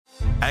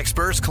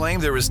Experts claim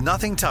there is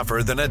nothing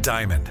tougher than a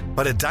diamond.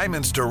 But at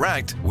Diamonds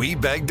Direct, we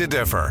beg to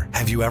differ.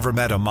 Have you ever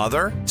met a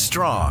mother?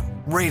 Strong,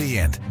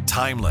 radiant,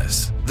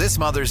 timeless. This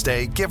Mother's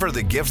Day, give her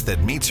the gift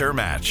that meets her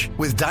match.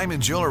 With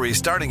diamond jewelry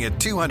starting at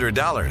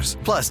 $200.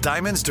 Plus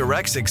Diamonds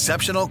Direct's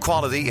exceptional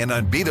quality and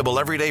unbeatable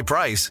everyday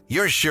price,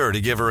 you're sure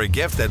to give her a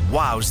gift that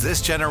wows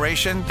this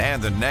generation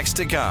and the next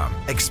to come.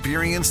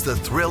 Experience the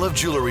thrill of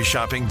jewelry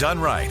shopping done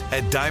right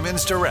at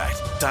Diamonds Direct.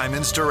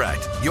 Diamonds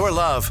Direct. Your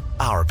love,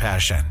 our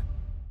passion.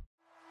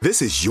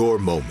 This is your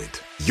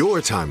moment, your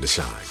time to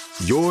shine,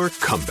 your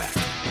comeback.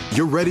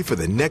 You're ready for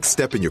the next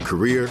step in your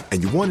career,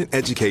 and you want an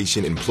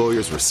education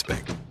employers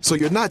respect. So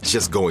you're not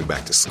just going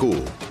back to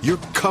school, you're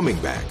coming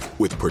back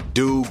with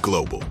Purdue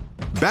Global.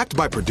 Backed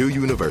by Purdue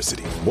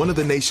University, one of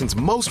the nation's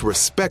most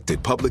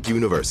respected public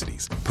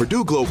universities,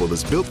 Purdue Global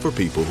is built for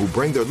people who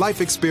bring their life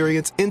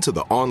experience into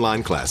the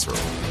online classroom.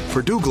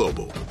 Purdue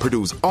Global,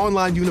 Purdue's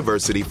online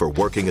university for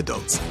working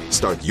adults.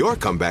 Start your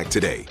comeback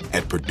today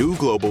at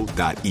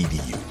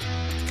purdueglobal.edu.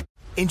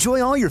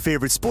 Enjoy all your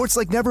favorite sports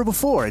like never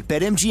before at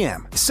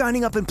BetMGM.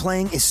 Signing up and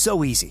playing is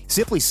so easy.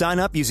 Simply sign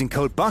up using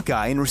code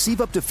Buckeye and receive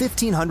up to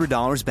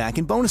 $1,500 back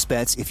in bonus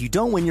bets if you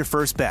don't win your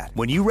first bet.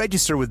 When you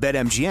register with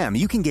BetMGM,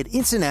 you can get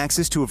instant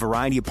access to a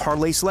variety of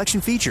parlay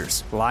selection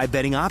features, live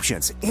betting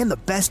options, and the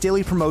best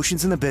daily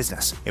promotions in the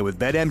business. And with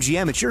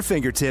BetMGM at your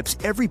fingertips,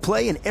 every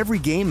play and every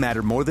game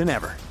matter more than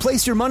ever.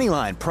 Place your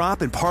moneyline,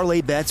 prop, and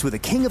parlay bets with the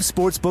king of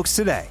sportsbooks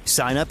today.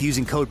 Sign up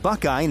using code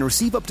Buckeye and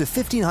receive up to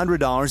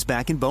 $1,500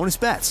 back in bonus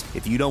bets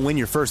if you don't win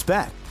your first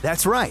bet.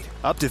 That's right,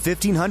 up to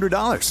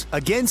 $1,500.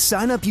 Again,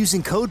 sign up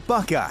using code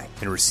Buckeye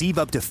and receive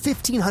up to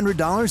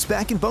 $1,500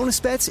 back in bonus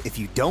bets if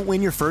you don't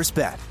win your first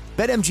bet.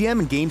 BetMGM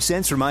and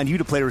GameSense remind you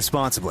to play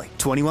responsibly.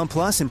 21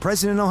 plus and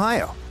present in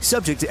Ohio.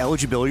 Subject to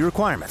eligibility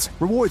requirements.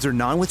 Rewards are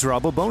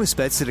non-withdrawable bonus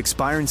bets that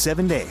expire in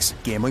 7 days.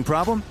 Gambling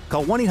problem?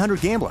 Call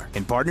 1-800-GAMBLER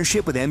in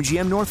partnership with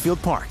MGM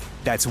Northfield Park.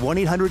 That's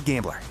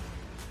 1-800-GAMBLER.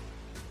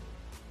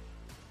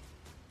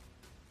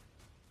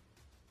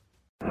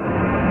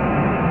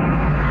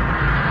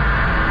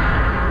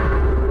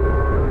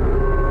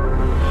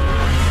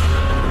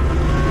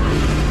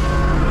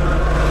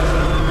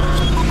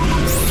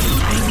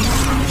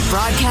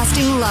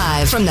 Broadcasting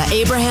live from the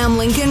Abraham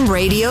Lincoln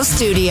Radio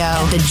Studio,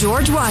 the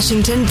George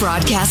Washington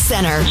Broadcast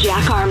Center.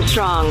 Jack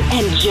Armstrong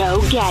and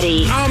Joe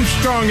Getty.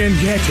 Armstrong and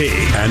Getty.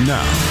 And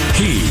now,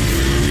 here's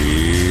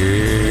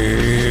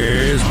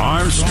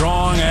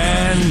Armstrong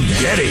and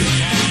Getty.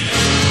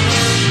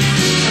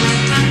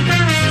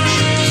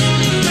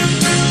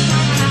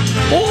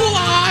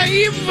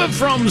 Live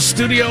from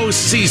Studio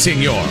C,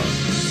 Senor.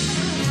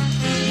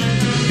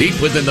 Deep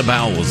within the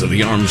bowels of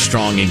the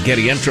Armstrong and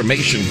Getty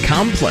Information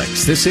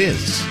Complex, this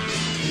is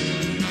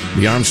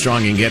the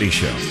Armstrong and Getty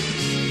Show.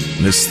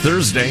 And this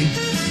Thursday,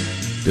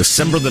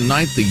 December the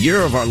 9th, the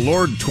year of our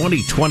Lord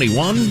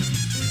 2021.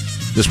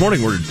 This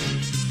morning we're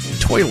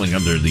toiling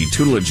under the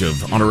tutelage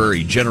of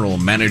Honorary General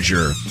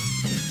Manager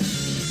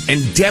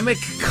Endemic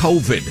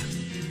COVID.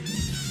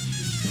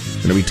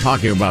 Going to be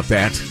talking about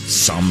that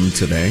some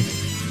today.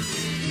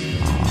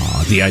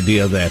 The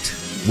idea that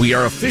we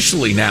are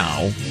officially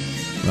now...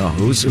 Oh,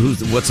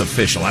 what's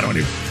official? I don't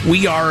even...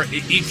 We are,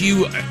 if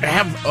you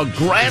have a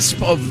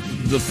grasp of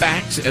the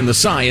facts and the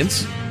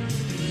science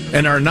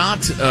and are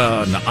not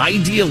an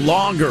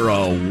ideologue or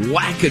a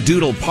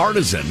wackadoodle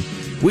partisan,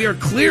 we are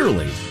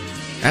clearly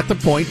at the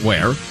point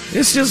where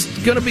it's just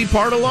going to be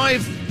part of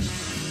life.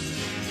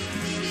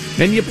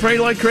 And you pray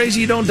like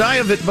crazy you don't die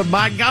of it, but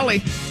by golly,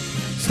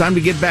 it's time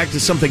to get back to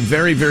something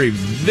very, very,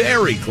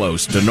 very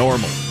close to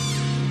normal.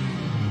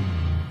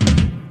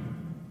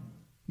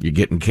 You're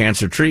getting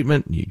cancer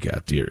treatment, you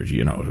got your,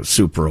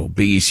 super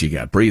obese, you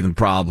got breathing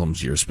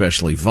problems, you're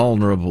especially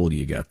vulnerable,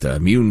 you got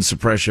immune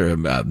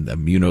suppression,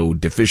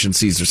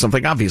 immunodeficiencies or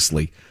something.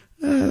 Obviously,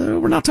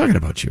 we're not talking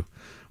about you.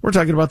 We're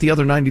talking about the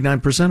other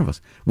 99% of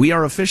us. We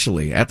are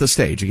officially at the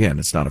stage, again,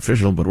 it's not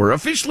official, but we're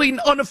officially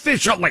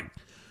unofficially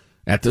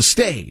at the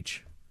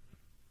stage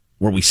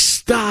where we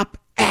stop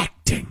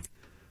acting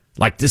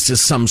like this is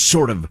some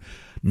sort of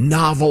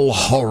novel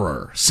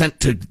horror sent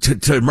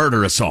to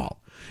murder us all.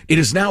 It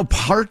is now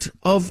part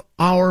of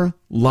our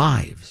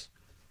lives,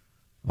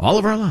 all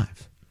of our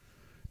lives,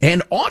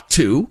 and ought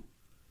to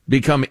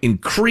become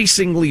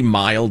increasingly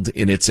mild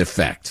in its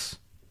effects.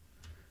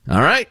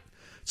 All right?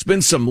 It's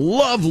been some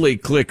lovely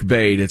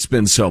clickbait. It's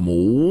been some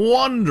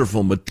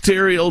wonderful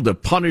material to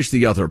punish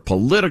the other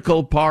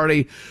political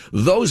party.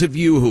 Those of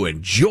you who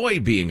enjoy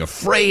being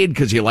afraid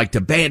because you like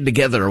to band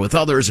together with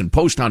others and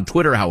post on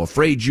Twitter how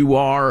afraid you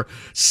are,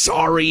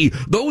 sorry.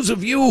 Those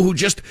of you who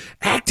just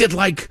acted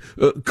like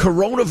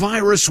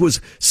coronavirus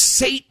was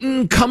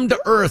Satan come to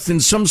earth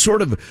in some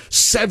sort of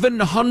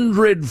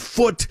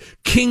 700-foot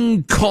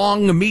King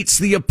Kong meets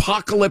the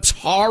apocalypse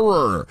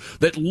horror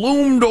that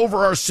loomed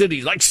over our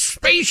cities like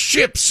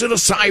spaceships in a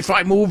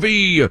sci-fi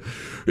movie,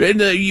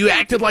 and you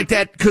acted like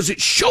that because it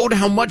showed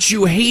how much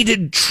you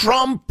hated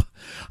Trump.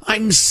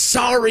 I'm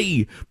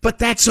sorry, but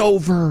that's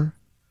over.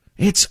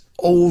 It's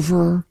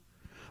over.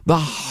 the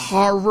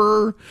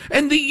horror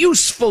and the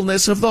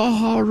usefulness of the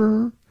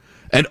horror.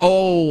 And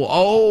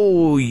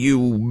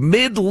you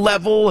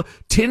mid-level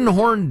tin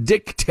horn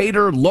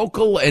dictator,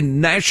 local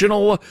and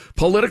national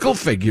political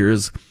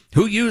figures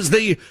who use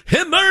the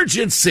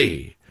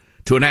emergency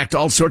to enact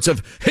all sorts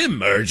of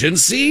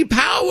emergency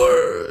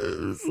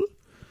powers,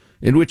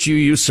 in which you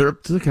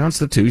usurped the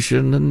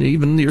Constitution and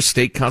even your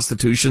state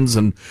constitutions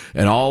and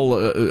all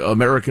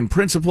American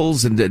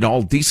principles and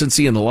all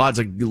decency and the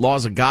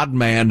laws of God,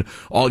 man.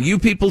 All you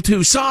people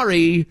too.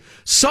 Sorry,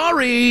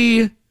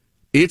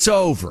 it's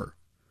over.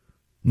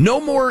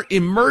 No more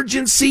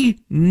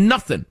emergency,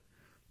 nothing.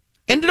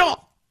 End it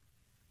all.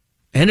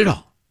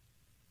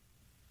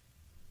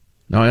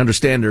 Now, I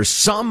understand there's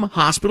some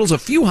hospitals, a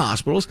few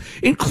hospitals,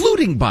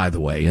 including, by the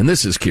way, and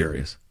this is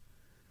curious,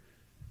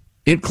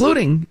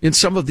 including in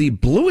some of the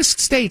bluest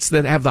states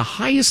that have the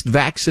highest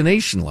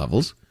vaccination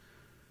levels.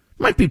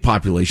 Might be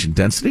population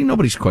density,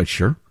 nobody's quite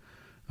sure.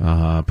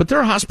 But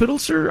their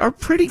hospitals are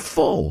pretty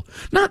full.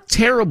 Not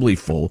terribly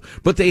full,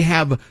 but they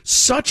have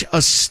such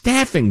a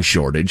staffing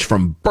shortage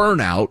from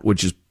burnout,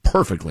 which is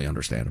perfectly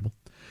understandable.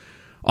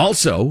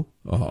 Also,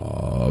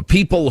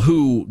 people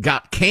who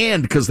got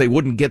canned because they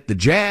wouldn't get the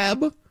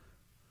jab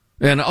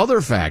and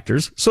other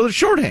factors, so they're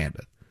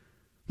shorthanded.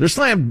 They're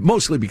slammed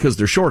mostly because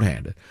they're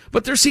shorthanded.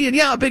 But they're seeing,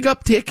 a big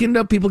uptick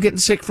in people getting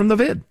sick from the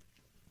vid.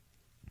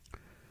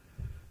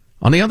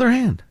 On the other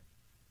hand,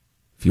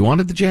 if you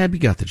wanted the jab, you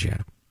got the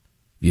jab.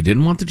 You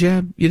didn't want the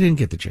jab, you didn't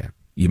get the jab.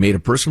 You made a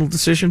personal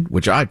decision,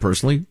 which I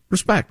personally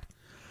respect.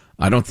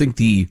 I don't think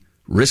the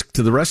risk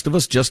to the rest of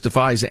us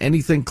justifies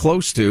anything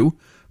close to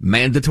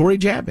mandatory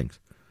jabbings.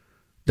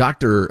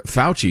 Dr.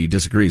 Fauci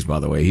disagrees, by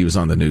the way. He was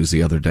on the news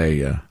the other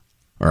day,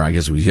 or I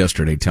guess it was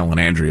yesterday, telling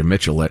Andrea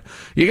Mitchell that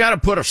you got to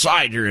put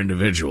aside your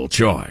individual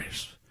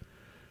choice.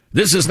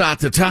 This is not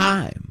the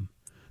time.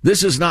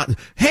 This is not.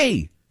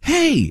 Hey,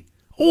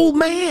 old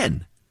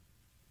man.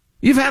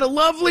 You've had a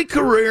lovely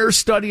career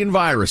studying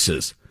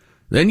viruses.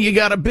 Then you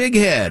got a big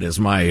head, as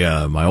my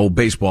old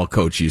baseball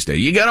coach used to say.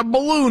 You got a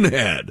balloon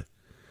head.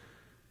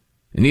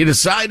 And you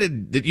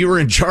decided that you were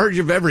in charge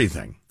of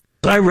everything.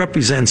 I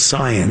represent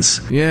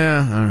science.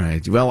 Yeah, all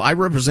right. Well, I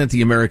represent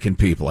the American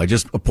people. I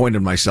just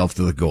appointed myself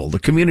to the goal. The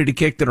community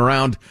kicked it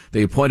around.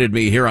 They appointed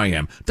me. Here I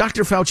am.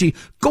 Dr. Fauci,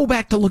 go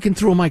back to looking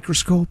through a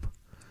microscope.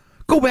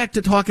 Go back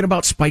to talking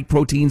about spike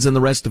proteins and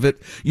the rest of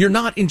it. You're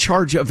not in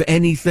charge of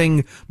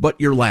anything but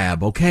your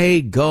lab,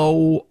 okay?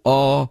 Go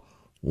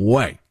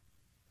away.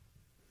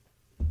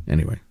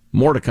 Anyway,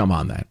 more to come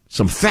on that.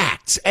 Some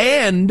facts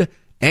and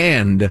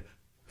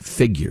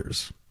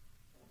figures.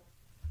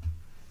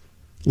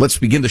 Let's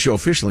begin the show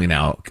officially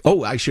now.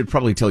 Oh, I should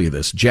probably tell you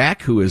this.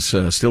 Jack, who is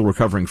still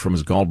recovering from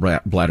his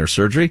gallbladder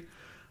surgery,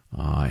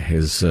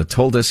 has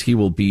told us he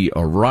will be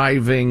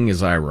arriving,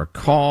 as I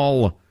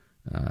recall,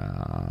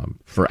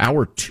 for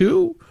hour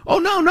 2? Oh,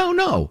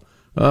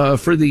 no.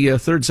 For the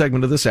third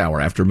segment of this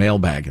hour after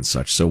mailbag and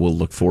such. So we'll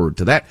look forward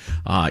to that.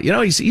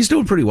 He's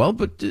doing pretty well,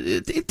 but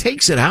it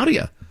takes it out of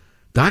you.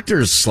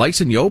 Doctors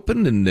slicing you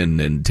open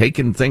and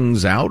taking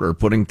things out or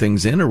putting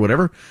things in or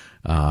whatever.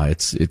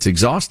 It's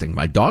exhausting.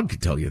 My dog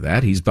could tell you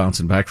that. He's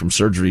bouncing back from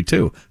surgery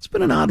too. It's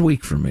been an odd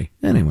week for me.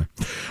 Anyway,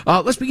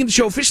 let's begin the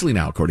show officially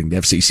now, according to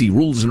FCC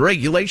rules and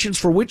regulations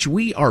for which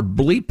we are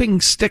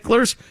bleeping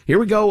sticklers. Here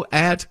we go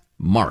at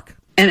Mark.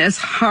 And as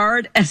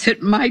hard as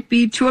it might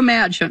be to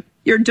imagine,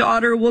 your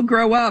daughter will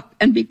grow up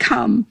and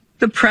become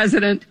the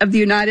President of the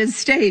United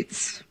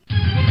States.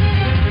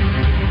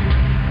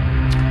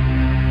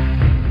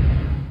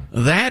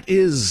 That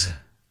is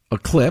a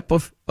clip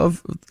of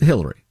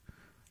Hillary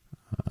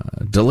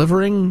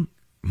delivering,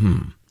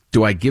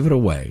 do I give it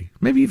away?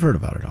 Maybe you've heard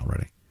about it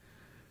already.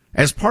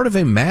 As part of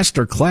a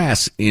master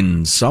class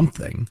in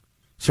something,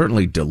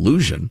 certainly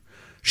delusion,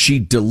 she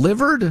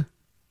delivered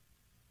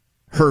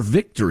her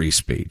victory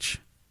speech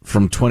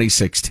from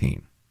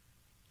 2016.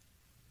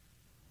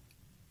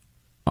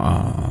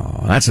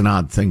 That's an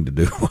odd thing to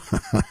do.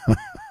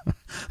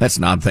 That's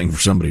an odd thing for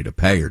somebody to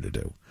pay her to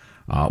do.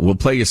 We'll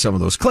play you some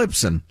of those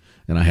clips, and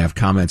I have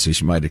comments as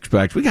you might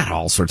expect. We got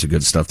all sorts of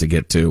good stuff to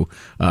get to.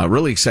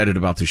 Really excited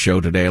about the show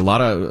today. A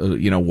lot of,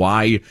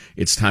 why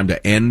it's time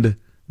to end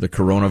the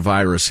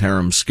coronavirus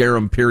harem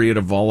scarum period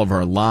of all of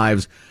our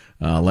lives.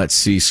 Let's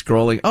see,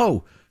 scrolling.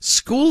 Oh,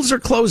 schools are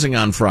closing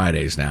on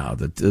Fridays now.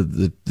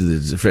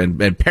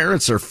 And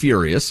parents are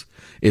furious.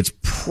 It's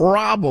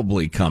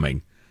probably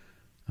coming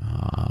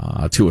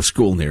to a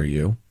school near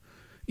you.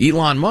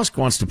 Elon Musk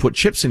wants to put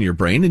chips in your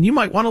brain, and you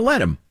might want to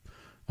let him.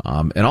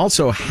 And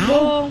also,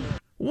 how...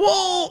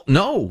 Whoa!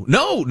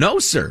 No,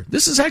 sir.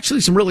 This is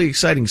actually some really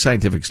exciting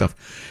scientific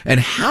stuff. And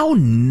how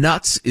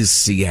nuts is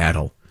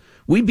Seattle?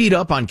 We beat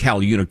up on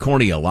Cal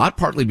Unicornia a lot,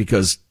 partly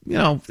because,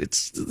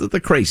 it's the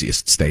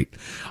craziest state.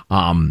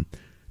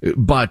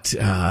 But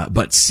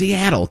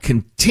Seattle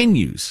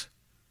continues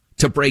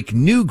to break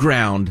new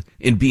ground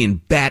in being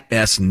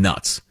bat-ass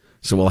nuts.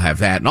 So we'll have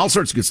that and all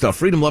sorts of good stuff.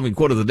 Freedom-loving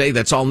quote of the day.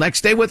 That's all next.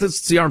 Stay with us.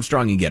 It's the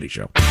Armstrong and Getty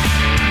Show.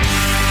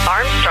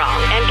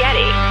 Armstrong and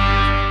Getty.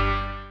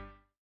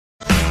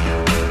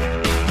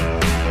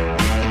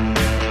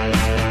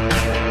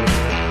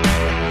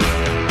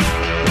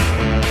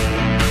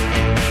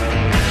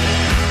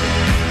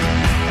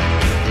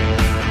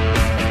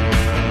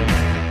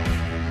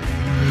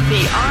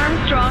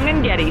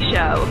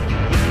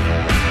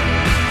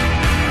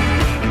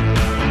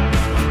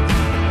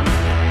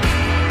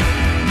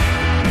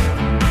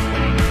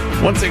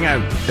 One thing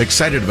I'm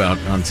excited about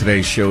on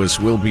today's show is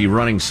we'll be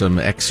running some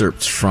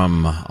excerpts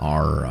from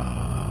our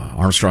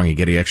Armstrong and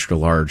Getty Extra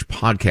Large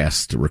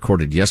podcast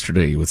recorded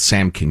yesterday with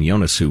Sam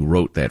Quinones, who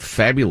wrote that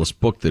fabulous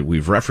book that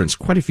we've referenced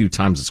quite a few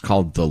times. It's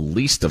called The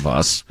Least of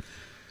Us,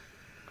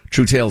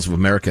 True Tales of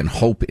American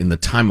Hope in the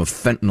Time of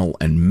Fentanyl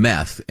and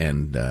Meth.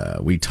 And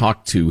we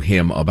talked to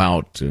him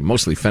about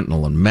mostly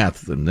fentanyl and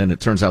meth. And then it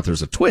turns out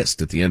there's a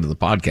twist at the end of the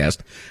podcast,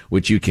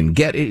 which you can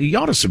get. You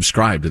ought to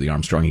subscribe to the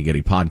Armstrong and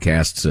Getty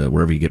podcasts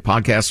wherever you get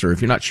podcasts. Or if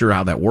you're not sure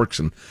how that works,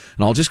 and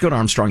I'll just go to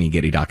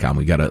ArmstrongandGetty.com.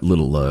 We got a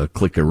little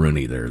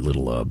click-a-rooney there,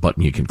 little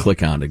button you can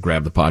click on to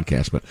grab the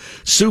podcast. But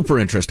super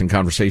interesting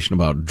conversation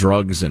about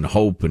drugs and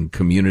hope and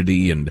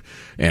community and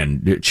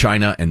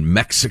China and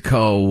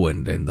Mexico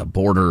and the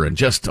border and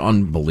just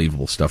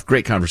unbelievable stuff.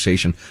 Great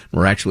conversation.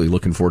 We're actually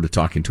looking forward to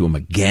talking to him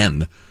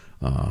again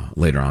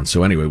later on.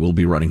 So anyway, we'll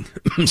be running,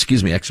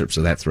 excerpts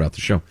of that throughout the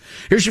show.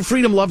 Here's your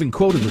freedom-loving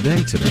quote of the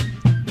day today.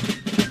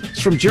 It's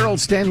from Gerald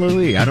Stanley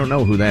Lee. I don't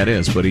know who that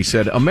is, but he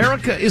said,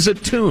 "America is a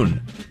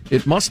tune.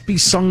 It must be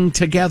sung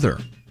together."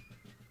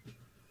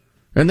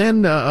 And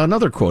then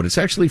another quote. It's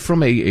actually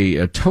from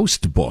a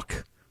toast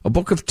book, a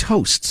book of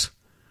toasts.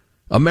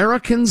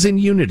 "Americans in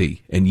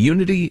unity and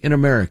unity in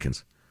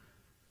Americans."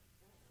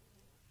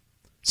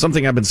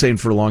 Something I've been saying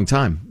for a long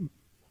time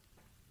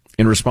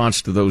in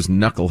response to those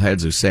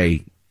knuckleheads who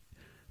say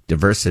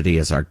diversity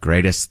is our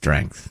greatest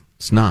strength.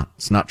 It's not.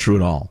 It's not true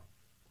at all.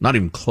 Not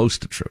even close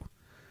to true.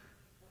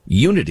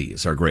 Unity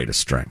is our greatest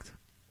strength.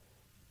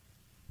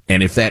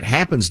 And if that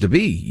happens to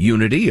be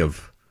unity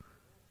of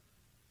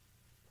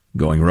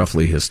going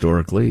roughly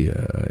historically,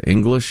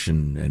 English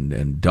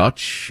and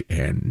Dutch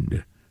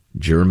and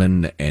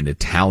German and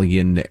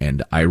Italian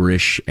and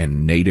Irish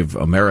and Native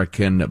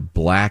American,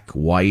 black,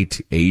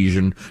 white,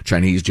 Asian,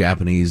 Chinese,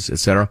 Japanese,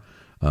 etc.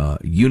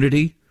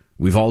 Unity.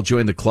 We've all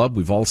joined the club.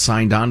 We've all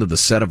signed on to the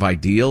set of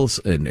ideals,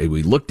 and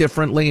we look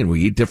differently and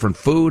we eat different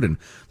food and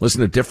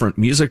listen to different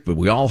music, but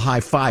we all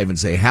high five and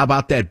say, how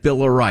about that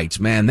Bill of Rights?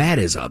 Man, that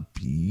is a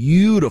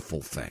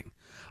beautiful thing.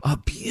 A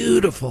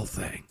beautiful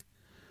thing.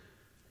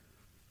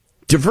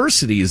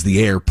 Diversity is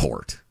the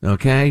airport,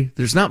 okay?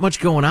 There's not much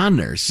going on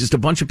there. It's just a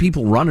bunch of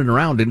people running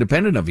around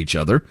independent of each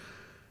other.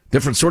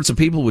 Different sorts of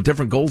people with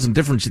different goals and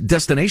different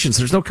destinations.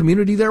 There's no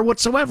community there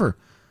whatsoever.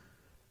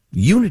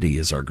 Unity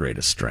is our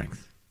greatest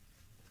strength.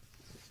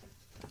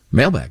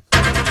 Mailbag.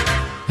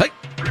 Hey.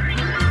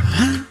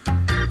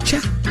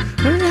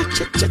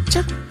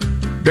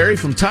 Barry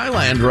from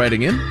Thailand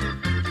writing in.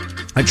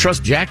 "I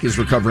trust Jack is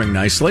recovering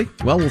nicely."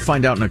 Well, we'll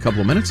find out in a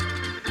couple of minutes.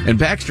 "And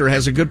Baxter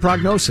has a good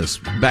prognosis."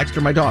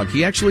 Baxter, my dog.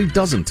 He actually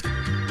doesn't.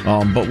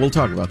 But we'll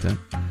talk about that.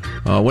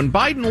 "When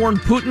Biden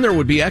warned Putin there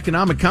would be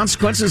economic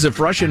consequences if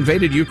Russia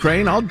invaded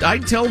Ukraine,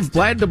 I'd tell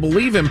Vlad to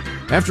believe him.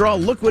 After all,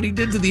 look what he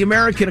did to the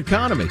American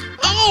economy."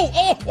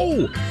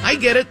 Oh, I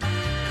get it.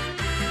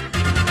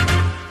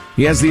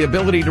 He has the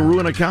ability to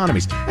ruin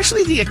economies.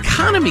 Actually, the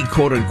economy,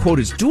 quote unquote,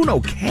 is doing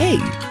okay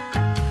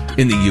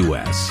in the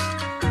U.S.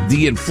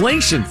 The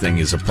inflation thing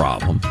is a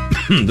problem.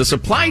 The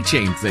supply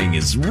chain thing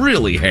is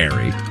really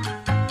hairy.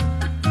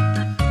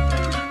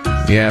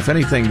 Yeah, if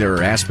anything, there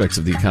are aspects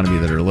of the economy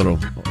that are a little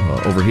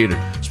overheated.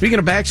 Speaking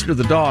of Baxter,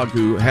 the dog,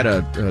 who had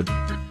a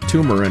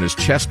tumor in his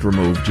chest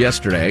removed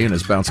yesterday and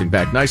is bouncing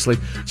back nicely.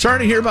 "Sorry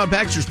to hear about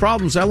Baxter's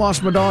problems. I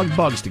lost my dog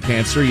Bugs to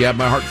cancer. You have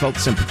my heartfelt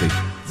sympathy."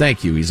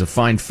 Thank you. He's a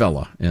fine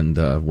fella, and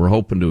we're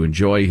hoping to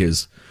enjoy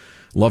his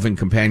loving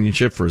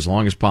companionship for as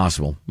long as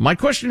possible. My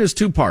question is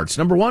two parts.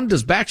 Number one,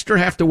 does Baxter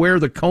have to wear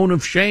the cone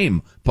of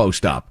shame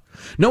post-op?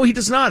 No, he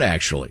does not,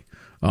 actually.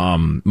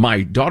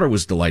 My daughter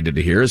was delighted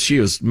to hear, as she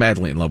was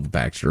madly in love with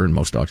Baxter and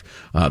most dogs,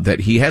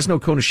 that he has no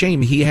cone of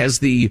shame. He has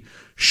the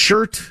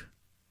shirt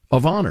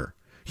of honor.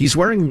 He's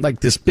wearing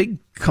like this big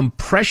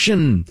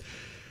compression,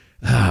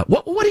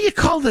 what do you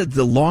call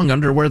the long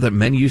underwear that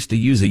men used to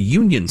use? A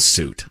union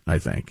suit, I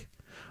think.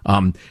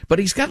 But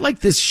he's got like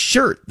this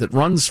shirt that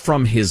runs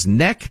from his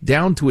neck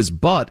down to his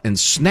butt and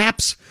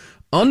snaps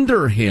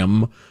under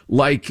him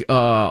like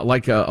a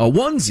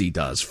onesie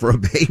does for a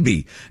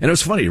baby. And it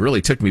was funny. It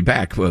really took me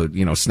back,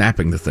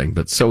 snapping the thing.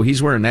 But so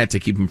he's wearing that to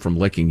keep him from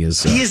licking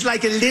his... he is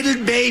like a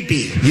little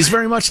baby. He's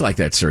very much like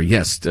that, sir.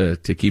 Yes, to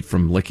keep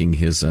from licking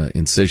his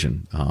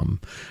incision.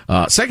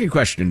 Second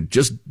question,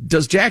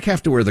 does Jack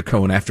have to wear the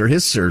cone after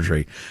his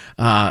surgery?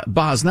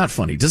 Boz, not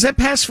funny. Does that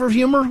pass for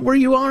humor where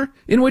you are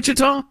in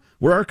Wichita,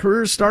 where our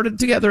careers started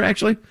together,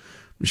 actually?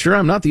 I'm sure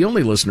I'm not the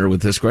only listener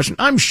with this question.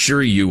 I'm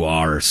sure you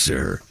are,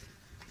 sir.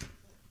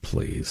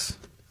 Please.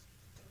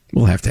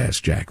 We'll have to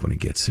ask Jack when he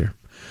gets here.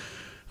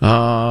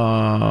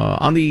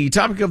 On the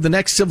topic of the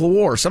next Civil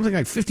War, something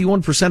like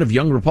 51% of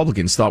young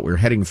Republicans thought we were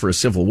heading for a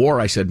Civil War.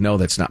 I said, no,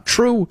 that's not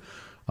true.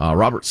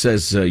 Robert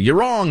says, you're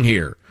wrong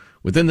here.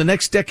 Within the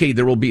next decade,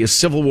 there will be a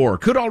Civil War.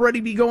 Could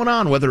already be going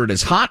on, whether it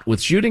is hot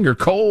with shooting or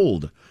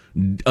cold.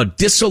 A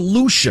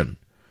dissolution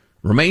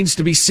remains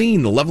to be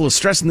seen. The level of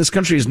stress in this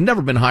country has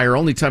never been higher.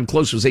 Only time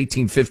close was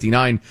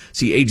 1859.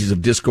 See Ages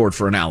of Discord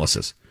for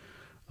analysis.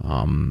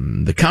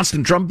 The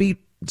constant drumbeat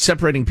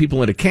separating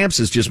people into camps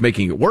is just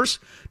making it worse.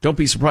 Don't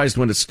be surprised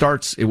when it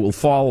starts. It will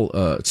fall.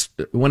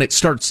 When it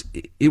starts,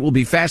 it will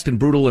be fast and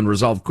brutal and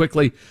resolve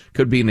quickly.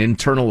 Could be an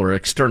internal or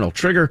external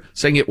trigger.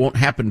 Saying it won't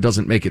happen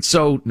doesn't make it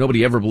so.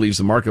 Nobody ever believes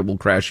the market will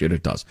crash, yet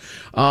it does.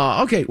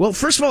 Okay. Well,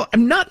 first of all,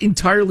 I'm not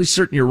entirely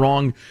certain you're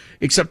wrong,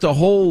 except the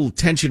whole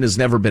tension has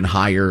never been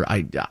higher.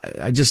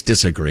 I just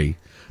disagree.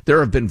 There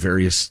have been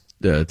various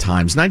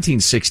times.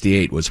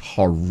 1968 was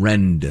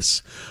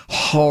horrendous.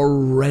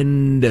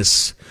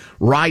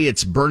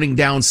 Riots burning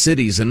down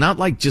cities, and not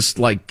like just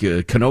like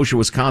Kenosha,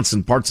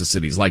 Wisconsin, parts of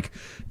cities, like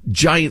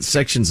giant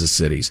sections of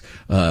cities.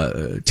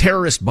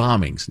 Terrorist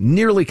bombings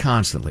nearly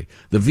constantly.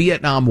 The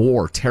Vietnam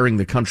War tearing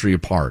the country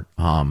apart.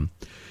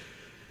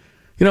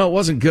 It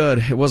wasn't good.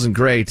 It wasn't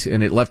great,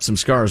 and it left some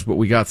scars, but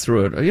we got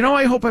through it.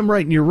 I hope I'm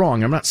right and you're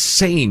wrong. I'm not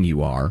saying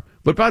you are.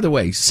 But by the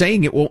way,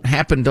 saying it won't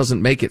happen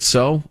doesn't make it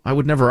so. I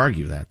would never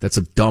argue that. That's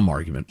a dumb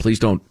argument. Please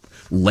don't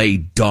lay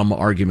dumb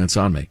arguments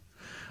on me.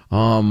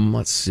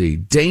 Let's see.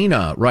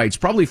 Dana writes,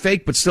 probably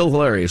fake, but still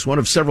hilarious. One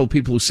of several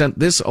people who sent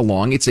this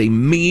along. It's a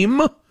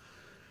meme.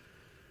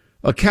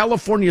 A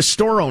California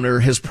store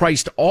owner has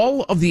priced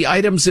all of the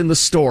items in the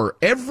store,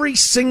 every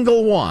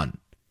single one,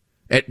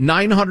 at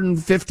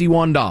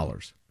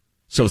 $951.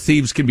 So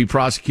thieves can be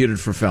prosecuted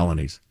for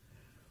felonies.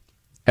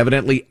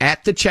 Evidently,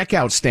 at the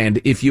checkout stand,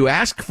 if you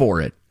ask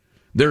for it,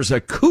 there's a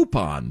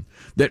coupon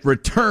that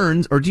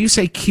returns, or do you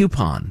say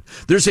coupon?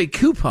 There's a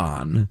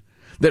coupon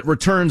that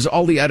returns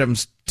all the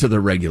items to the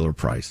regular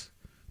price.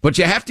 But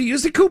you have to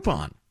use the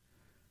coupon.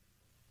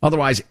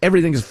 Otherwise,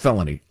 everything is a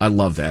felony. I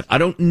love that. I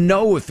don't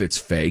know if it's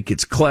fake.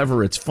 It's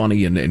clever. It's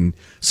funny. And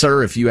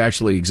sir, if you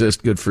actually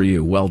exist, good for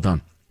you. Well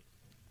done.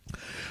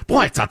 Boy,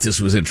 I thought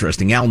this was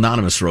interesting. Al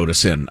Anonymous wrote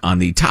us in on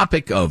the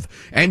topic of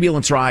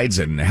ambulance rides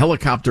and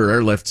helicopter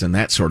airlifts and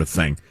that sort of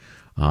thing.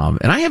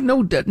 And I have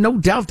no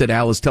doubt that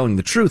Al is telling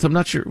the truth. I'm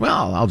not sure.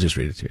 Well, I'll just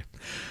read it to you.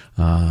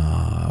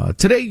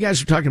 Today, you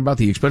guys are talking about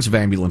the expensive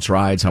ambulance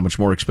rides, how much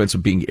more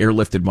expensive being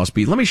airlifted must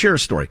be. Let me share a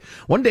story.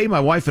 One day,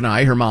 my wife and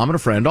I, her mom and a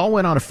friend, all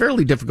went on a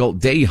fairly difficult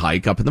day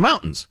hike up in the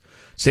mountains.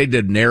 Stayed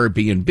at an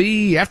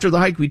Airbnb. After the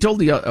hike, we told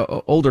the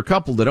older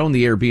couple that owned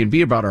the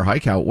Airbnb about our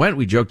hike, how it went.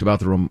 We joked about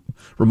the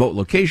remote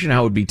location,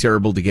 how it would be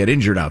terrible to get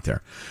injured out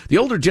there. The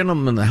older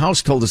gentleman in the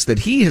house told us that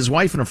he, his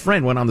wife, and a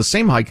friend went on the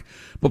same hike,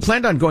 but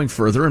planned on going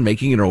further and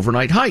making an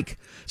overnight hike.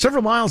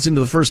 Several miles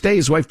into the first day,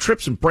 his wife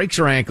trips and breaks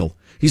her ankle.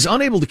 He's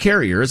unable to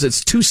carry her as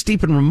it's too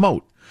steep and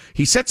remote.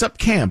 He sets up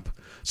camp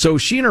so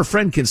she and her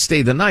friend can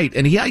stay the night,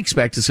 and he hikes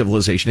back to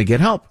civilization to get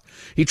help.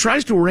 He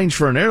tries to arrange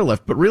for an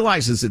airlift, but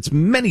realizes it's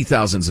many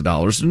thousands of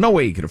dollars. No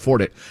way he could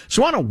afford it.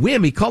 So on a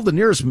whim, he called the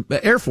nearest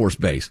Air Force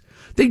base.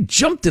 They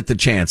jumped at the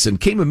chance and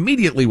came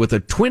immediately with a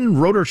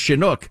twin-rotor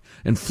Chinook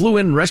and flew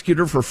in and rescued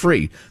her for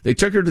free. They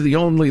took her to the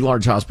only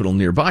large hospital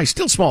nearby,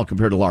 still small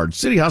compared to large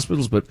city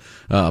hospitals, but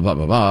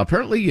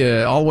apparently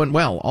all went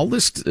well. All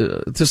this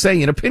to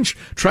say, in a pinch,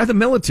 try the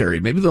military.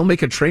 Maybe they'll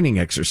make a training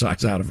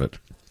exercise out of it.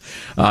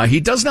 He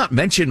does not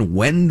mention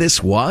when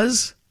this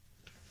was.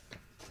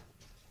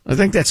 I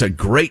think that's a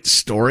great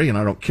story, and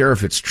I don't care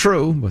if it's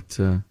true, but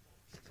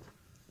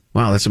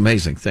wow, that's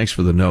amazing. Thanks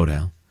for the note,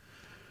 Al.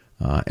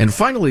 And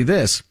finally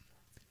this.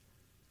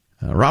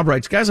 Rob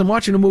writes, guys, I'm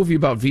watching a movie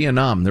about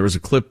Vietnam. There was a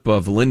clip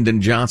of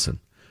Lyndon Johnson.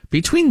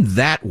 Between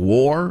that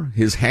war,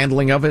 his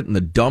handling of it, and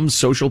the dumb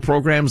social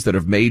programs that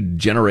have made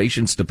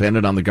generations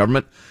dependent on the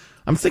government,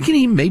 I'm thinking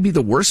he may be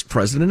the worst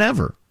president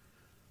ever.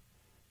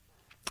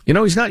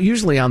 He's not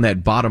usually on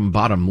that bottom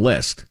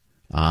list.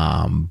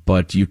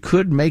 But you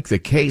could make the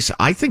case.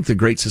 I think the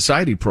Great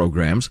Society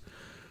programs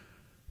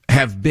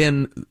have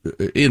been,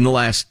 in the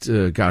last,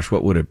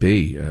 what would it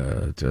be?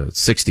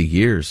 60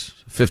 years,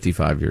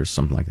 55 years,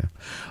 something like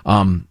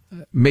that.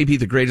 Maybe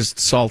the greatest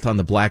assault on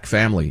the black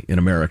family in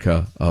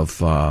America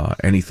of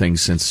anything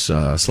since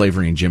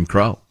slavery and Jim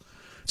Crow.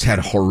 It's had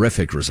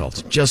horrific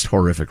results, just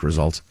horrific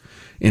results.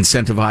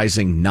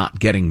 Incentivizing not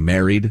getting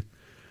married,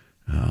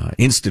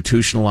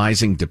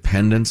 institutionalizing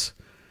dependence.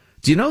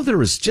 Do you know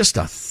there is just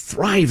a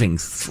thriving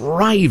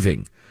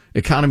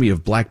economy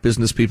of black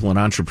business people and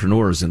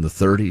entrepreneurs in the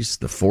 30s,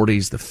 the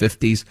 40s, the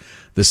 50s,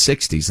 the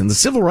 60s? And the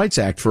Civil Rights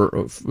Act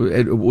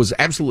it was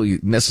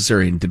absolutely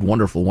necessary and did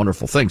wonderful,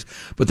 wonderful things.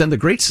 But then the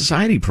Great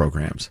Society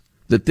programs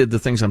that did the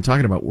things I'm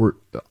talking about were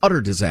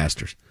utter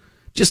disasters.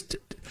 Just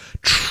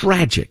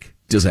tragic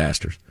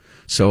disasters.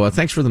 So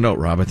thanks for the note,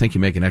 Rob. I think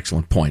you make an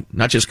excellent point.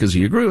 Not just because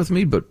you agree with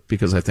me, but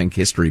because I think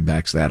history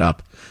backs that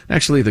up.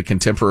 Actually, the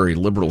contemporary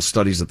liberal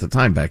studies at the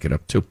time back it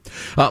up, too.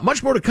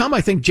 Much more to come.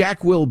 I think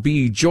Jack will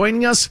be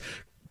joining us.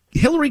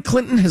 Hillary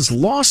Clinton has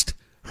lost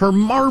her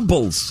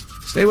marbles.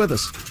 Stay with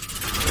us.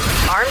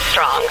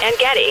 Armstrong and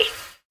Getty.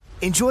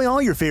 Enjoy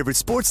all your favorite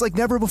sports like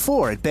never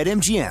before at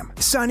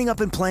BetMGM. Signing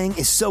up and playing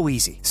is so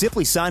easy.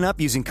 Simply sign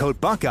up using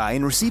code Buckeye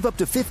and receive up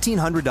to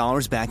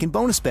 $1,500 back in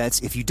bonus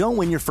bets if you don't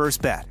win your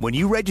first bet. When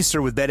you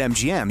register with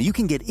BetMGM, you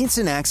can get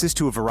instant access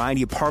to a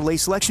variety of parlay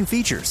selection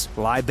features,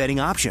 live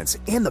betting options,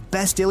 and the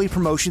best daily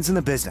promotions in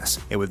the business.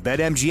 And with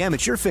BetMGM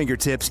at your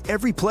fingertips,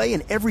 every play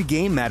and every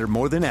game matter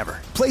more than ever.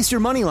 Place your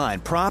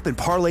moneyline, prop, and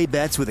parlay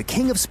bets with the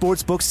king of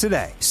sportsbooks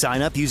today.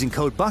 Sign up using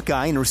code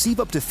Buckeye and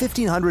receive up to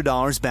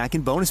 $1,500 back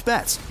in bonus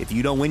bets if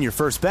you don't win your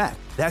first bet.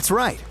 That's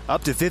right,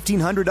 up to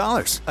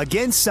 $1,500.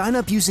 Again, sign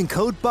up using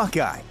code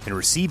Buckeye and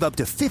receive up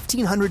to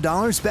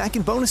 $1,500 back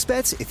in bonus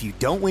bets if you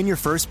don't win your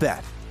first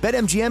bet.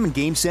 BetMGM and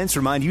GameSense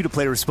remind you to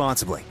play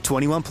responsibly.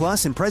 21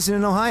 plus and present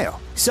in Ohio.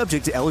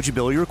 Subject to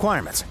eligibility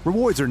requirements.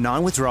 Rewards are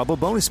non-withdrawable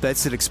bonus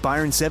bets that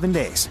expire in 7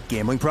 days.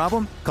 Gambling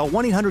problem? Call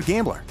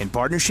 1-800-GAMBLER in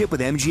partnership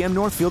with MGM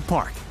Northfield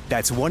Park.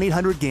 That's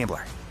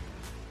 1-800-GAMBLER.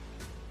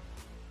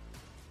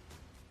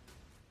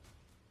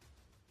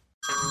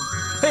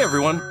 Hey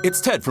everyone,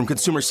 it's Ted from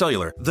Consumer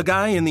Cellular, the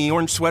guy in the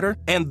orange sweater,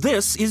 and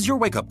this is your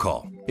wake-up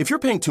call. If you're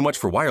paying too much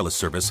for wireless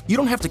service, you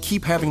don't have to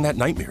keep having that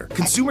nightmare.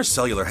 Consumer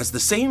Cellular has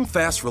the same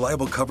fast,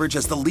 reliable coverage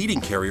as the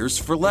leading carriers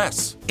for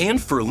less.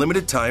 And for a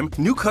limited time,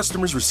 new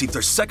customers receive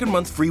their second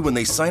month free when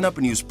they sign up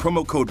and use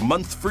promo code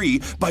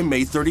MONTHFREE by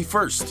May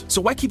 31st.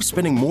 So why keep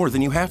spending more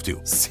than you have to?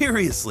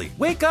 Seriously,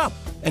 wake up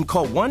and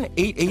call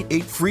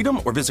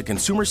 1-888-FREEDOM or visit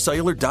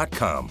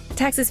consumercellular.com.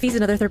 Taxes, fees,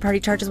 and other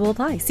third-party charges will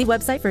apply. See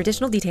website for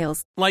additional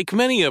details. Like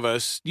many of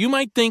us, you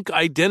might think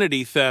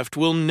identity theft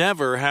will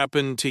never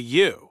happen to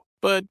you.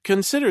 But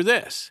consider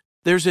this.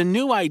 There's a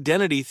new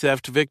identity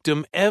theft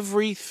victim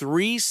every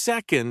 3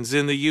 seconds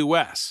in the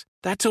U.S.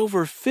 That's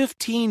over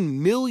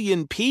 15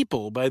 million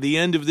people by the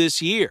end of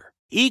this year,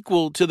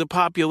 equal to the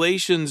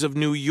populations of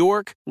New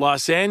York,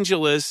 Los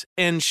Angeles,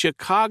 and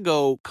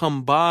Chicago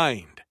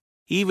combined.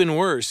 Even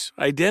worse,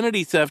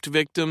 identity theft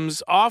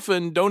victims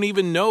often don't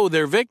even know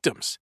they're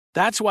victims.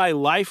 That's why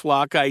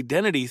LifeLock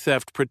Identity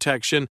Theft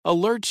Protection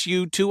alerts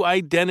you to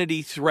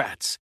identity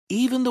threats,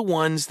 even the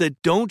ones that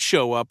don't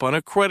show up on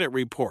a credit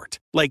report,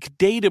 like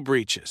data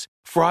breaches,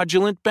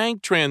 fraudulent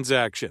bank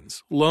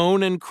transactions,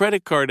 loan and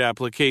credit card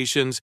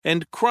applications,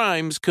 and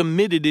crimes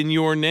committed in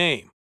your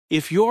name.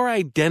 If your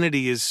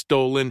identity is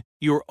stolen,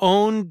 your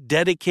own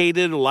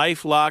dedicated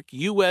LifeLock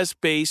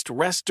U.S.-based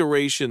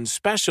restoration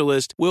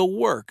specialist will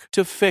work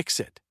to fix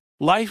it.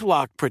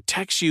 LifeLock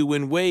protects you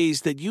in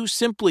ways that you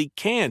simply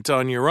can't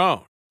on your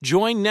own.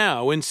 Join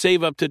now and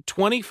save up to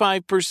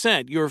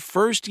 25% your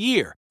first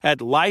year at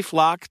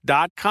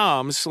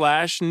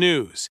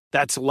LifeLock.com/news.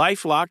 That's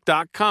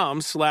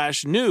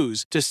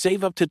LifeLock.com/news to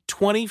save up to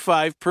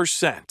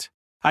 25%.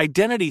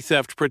 Identity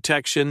theft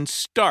protection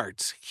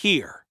starts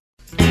here.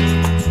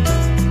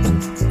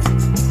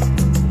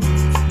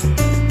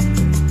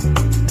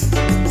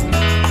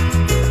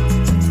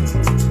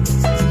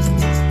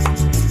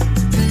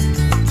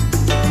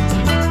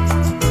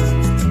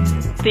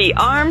 The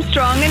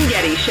Armstrong and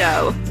Getty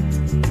Show.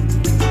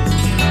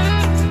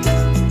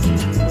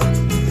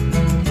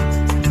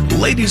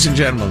 Ladies and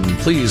gentlemen,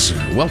 please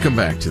welcome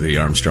back to the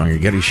Armstrong and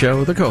Getty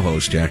Show, the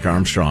co-host, Jack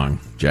Armstrong.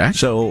 Jack?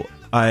 So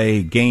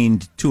I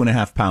gained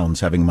 2.5 pounds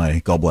having my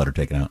gallbladder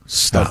taken out.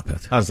 Stop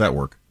it. How does that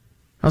work?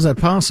 How's that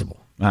possible?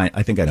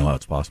 I think I know how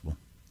it's possible.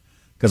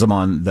 Because I'm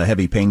on the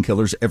heavy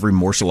painkillers. Every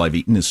morsel I've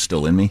eaten is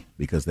still in me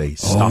because they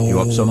stop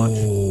you up so much.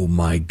 Oh,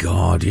 my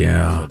God,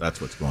 yeah. So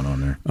that's what's going on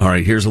there. All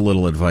right, here's a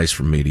little advice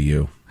from me to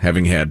you.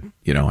 Having had,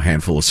 a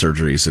handful of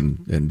surgeries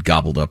and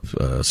gobbled up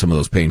some of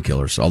those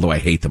painkillers, although I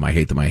hate them.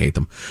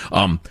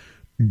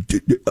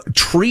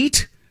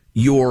 Treat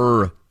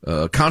your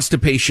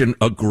constipation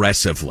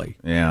aggressively.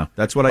 Yeah,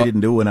 that's what I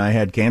didn't do when I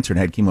had cancer and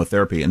had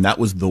chemotherapy, and that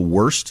was the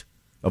worst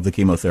of the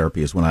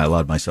chemotherapy is when I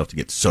allowed myself to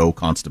get so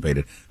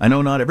constipated. I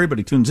know not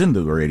everybody tunes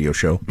into the radio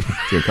show to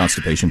hear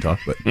constipation talk,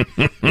 but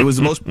it was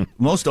the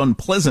most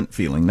unpleasant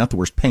feeling, not the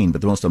worst pain, but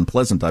the most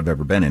unpleasant I've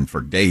ever been in for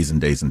days and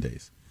days and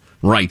days.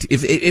 Right.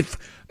 If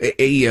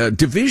a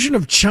division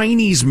of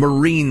Chinese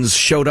Marines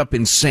showed up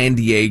in San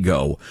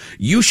Diego,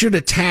 you should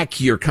attack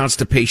your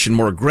constipation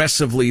more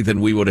aggressively than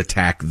we would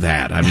attack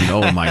that. I mean,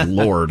 oh my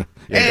Lord.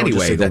 Yeah,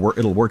 anyway,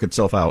 it'll work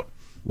itself out.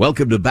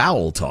 Welcome to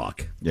Bowel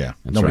Talk. Yeah,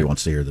 That's nobody right.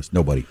 wants to hear this.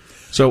 Nobody.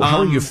 So how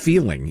are you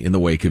feeling in the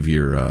wake of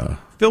your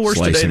feel worse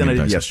today than I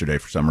did dicing? yesterday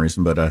for some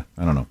reason, but I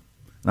don't know.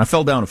 And I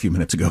fell down a few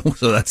minutes ago,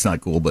 so that's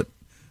not cool, but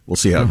we'll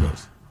see how it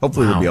goes.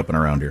 Hopefully we'll be up and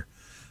around here.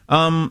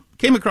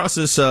 Came across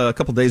this a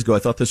couple days ago. I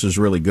thought this was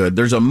really good.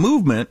 There's a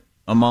movement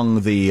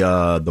among the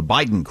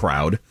Biden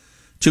crowd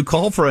to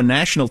call for a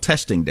national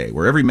testing day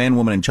where every man,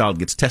 woman, and child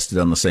gets tested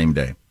on the same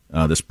day.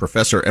 This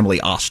Professor Emily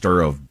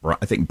Oster of,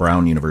 I think,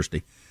 Brown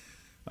University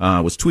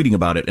was tweeting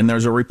about it. And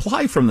there's a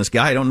reply from this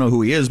guy. I don't know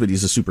who he is, but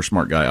he's a super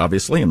smart guy,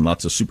 obviously, and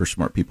lots of super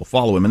smart people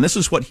follow him. And this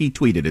is what he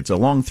tweeted. It's a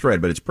long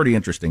thread, but it's pretty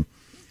interesting.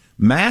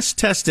 Mass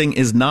testing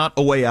is not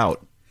a way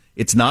out.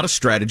 It's not a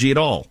strategy at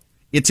all.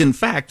 It's, in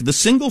fact, the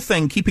single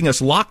thing keeping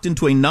us locked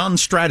into a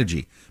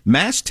non-strategy.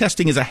 Mass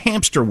testing is a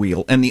hamster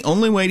wheel, and the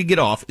only way to get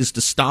off is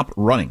to stop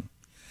running.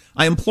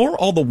 I implore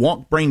all the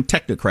wonk-brain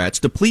technocrats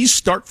to please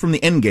start from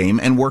the end game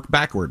and work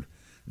backward.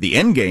 The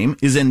end game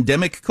is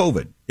endemic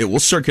COVID. It will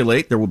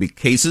circulate. There will be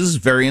cases,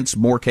 variants,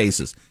 more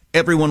cases.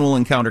 Everyone will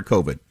encounter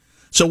COVID.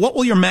 So what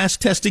will your mass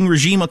testing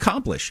regime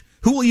accomplish?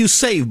 Who will you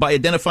save by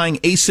identifying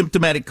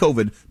asymptomatic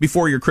COVID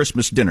before your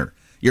Christmas dinner?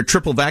 Your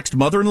triple-vaxxed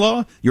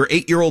mother-in-law? Your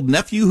 8-year-old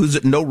nephew who's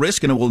at no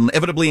risk and will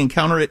inevitably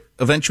encounter it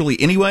eventually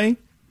anyway?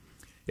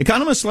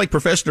 Economists like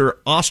Professor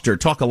Oster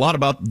talk a lot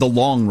about the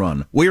long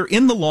run. We're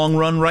in the long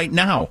run right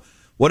now.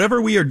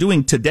 Whatever we are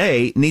doing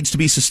today needs to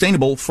be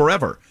sustainable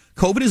forever.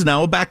 COVID is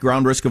now a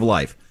background risk of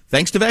life.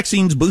 Thanks to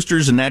vaccines,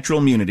 boosters, and natural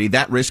immunity,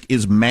 that risk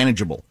is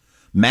manageable.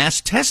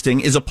 Mass testing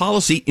is a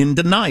policy in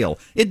denial.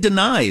 It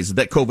denies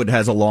that COVID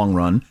has a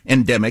long-run,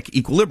 endemic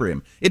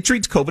equilibrium. It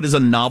treats COVID as a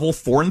novel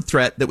foreign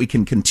threat that we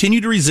can continue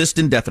to resist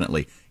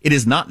indefinitely. It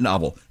is not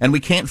novel, and we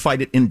can't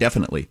fight it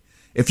indefinitely.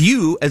 If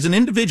you, as an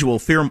individual,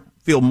 feel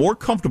more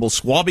comfortable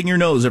swabbing your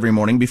nose every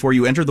morning before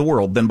you enter the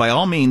world, then by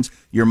all means,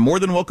 you're more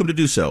than welcome to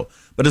do so.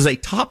 But as a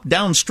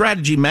top-down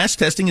strategy, mass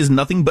testing is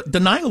nothing but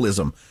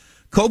denialism.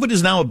 COVID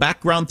is now a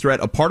background threat,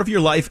 a part of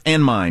your life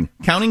and mine.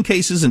 Counting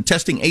cases and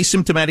testing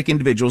asymptomatic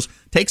individuals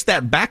takes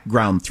that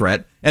background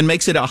threat and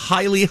makes it a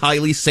highly,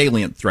 highly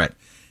salient threat.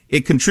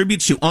 It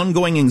contributes to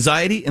ongoing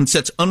anxiety and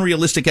sets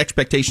unrealistic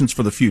expectations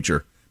for the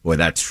future. Boy,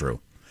 that's true.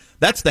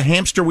 That's the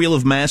hamster wheel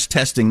of mass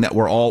testing that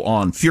we're all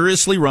on,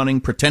 furiously running,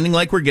 pretending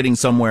like we're getting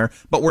somewhere,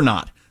 but we're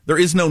not. There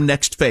is no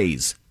next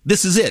phase.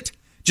 This is it.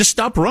 Just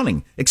stop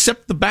running,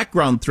 accept the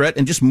background threat,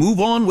 and just move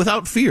on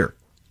without fear.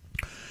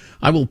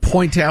 I will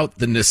point out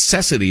the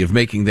necessity of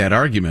making that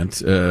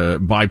argument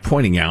by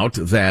pointing out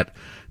that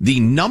the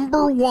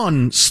number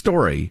one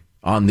story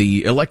on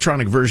the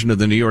electronic version of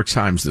the New York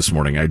Times this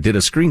morning, I did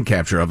a screen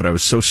capture of it. I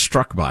was so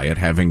struck by it,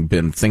 having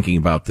been thinking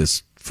about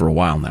this for a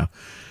while now.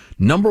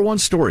 Number one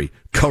story,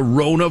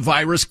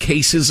 coronavirus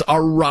cases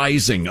are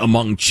rising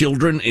among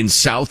children in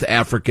South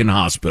African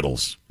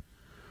hospitals.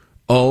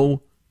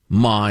 Oh,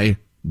 my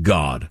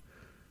God.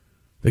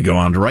 They go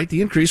on to write,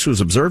 the increase was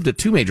observed at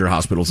 2 major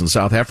hospitals in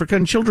South Africa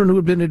in children who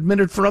had been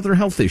admitted for other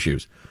health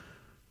issues.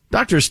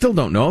 Doctors still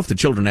don't know if the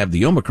children have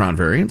the Omicron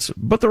variants,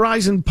 but the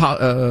rise in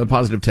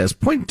positive tests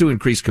point to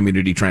increased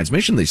community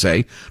transmission, they say.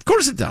 Of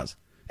course it does.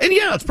 And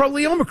yeah, it's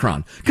probably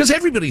Omicron, because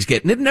everybody's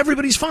getting it and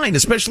everybody's fine,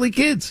 especially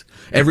kids.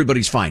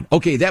 Everybody's fine.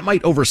 Okay, that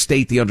might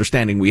overstate the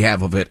understanding we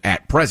have of it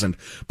at present,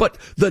 but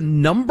the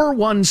number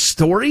one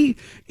story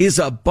is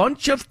a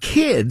bunch of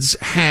kids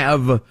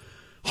have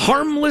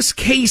harmless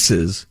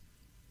cases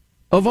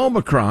of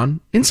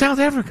Omicron in South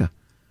Africa.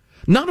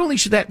 Not only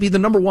should that be the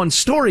number one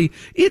story,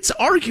 it's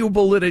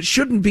arguable that it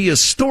shouldn't be a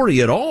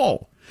story at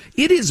all.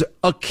 It is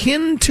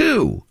akin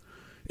to,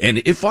 and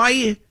if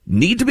I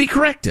need to be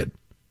corrected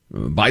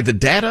by the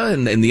data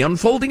and the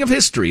unfolding of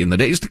history in the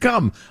days to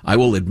come, I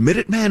will admit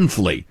it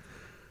manfully.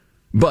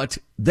 But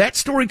that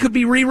story could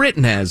be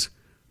rewritten as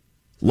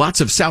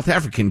lots of South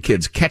African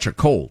kids catch a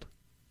cold.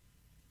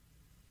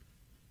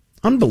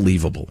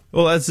 Unbelievable.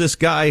 Well, as this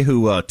guy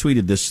who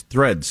tweeted this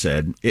thread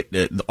said,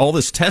 all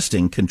this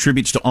testing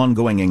contributes to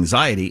ongoing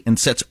anxiety and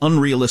sets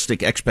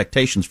unrealistic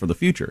expectations for the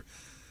future.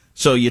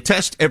 So you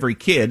test every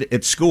kid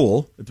at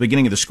school at the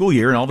beginning of the school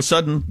year, and all of a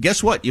sudden,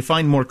 guess what? You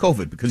find more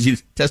COVID because you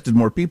tested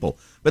more people.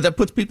 But that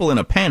puts people in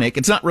a panic.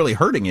 It's not really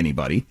hurting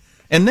anybody.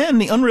 And then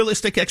the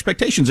unrealistic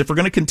expectations. If we're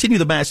going to continue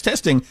the mass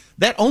testing,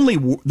 there's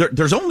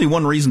only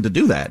one reason to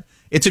do that.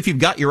 It's if you've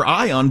got your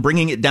eye on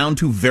bringing it down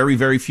to very,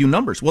 very few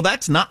numbers. Well,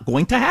 that's not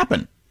going to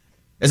happen.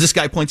 As this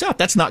guy points out,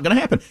 that's not going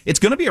to happen. It's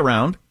going to be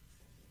around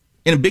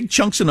in big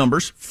chunks of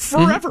numbers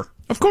forever.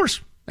 Mm-hmm. Of course.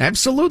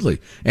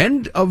 Absolutely.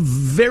 And of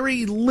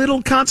very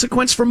little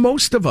consequence for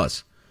most of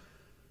us.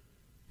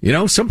 You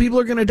know, some people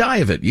are going to die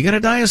of it. You got to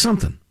die of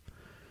something.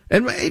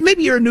 And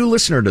maybe you're a new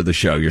listener to the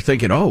show. You're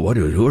thinking,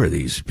 who are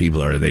these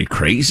people? Are they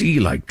crazy?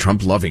 Like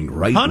Trump-loving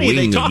right-wing Honey,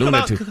 they talk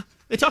lunatic?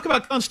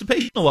 about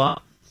constipation a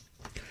lot.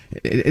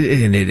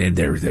 And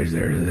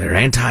they're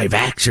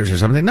anti-vaxxers or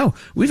something. No,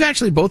 we've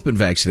actually both been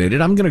vaccinated.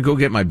 I'm going to go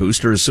get my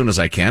booster as soon as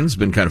I can. It's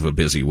been kind of a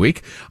busy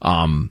week.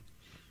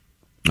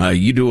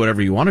 You do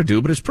whatever you want to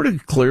do, but it's pretty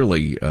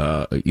clearly,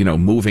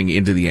 moving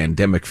into the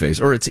endemic phase,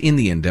 or it's in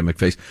the endemic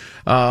phase.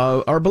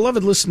 Our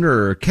beloved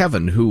listener,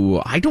 Kevin,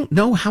 who I don't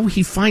know how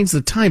he finds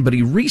the time, but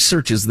he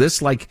researches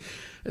this like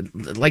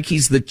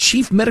he's the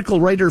chief medical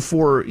writer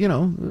for,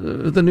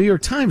 the New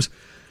York Times.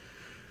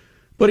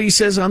 But he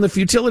says on the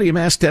futility of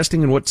mass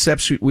testing and what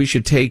steps we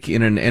should take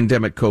in an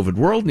endemic COVID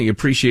world, and he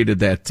appreciated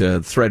that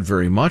thread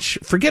very much.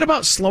 Forget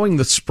about slowing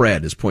the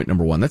spread is point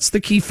number one. That's the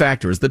key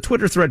factor. As the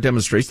Twitter thread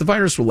demonstrates, the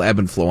virus will ebb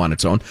and flow on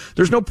its own.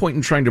 There's no point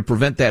in trying to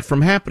prevent that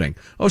from happening.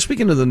 Oh,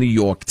 speaking of the New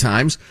York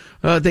Times,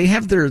 they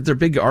have their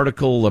big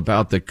article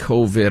about the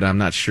COVID. I'm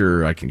not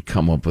sure I can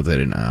come up with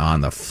it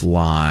on the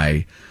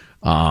fly.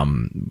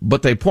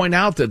 But they point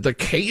out that the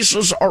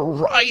cases are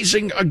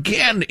rising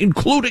again,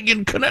 including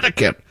in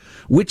Connecticut,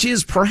 which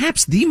is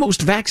perhaps the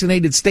most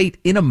vaccinated state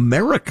in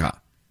America.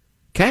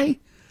 Okay?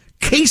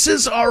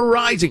 Cases are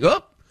rising.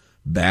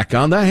 Back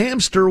on the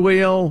hamster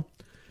wheel.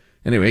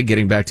 Anyway,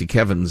 getting back to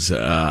Kevin's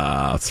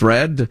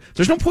thread,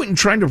 there's no point in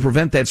trying to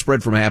prevent that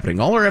spread from happening.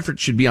 All our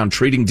efforts should be on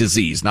treating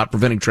disease, not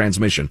preventing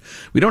transmission.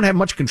 We don't have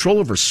much control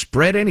over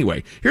spread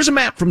anyway. Here's a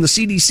map from the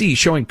CDC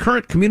showing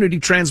current community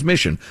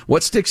transmission.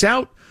 What sticks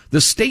out? The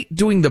state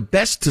doing the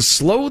best to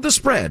slow the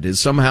spread is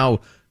somehow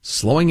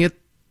slowing it,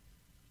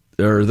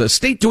 or the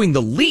state doing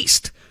the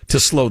least to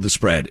slow the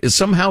spread is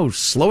somehow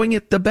slowing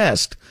it the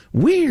best.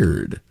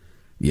 Weird.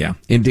 Yeah,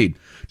 indeed.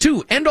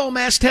 2, end all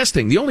mass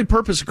testing. The only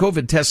purpose a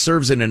COVID test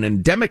serves in an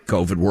endemic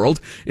COVID world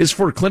is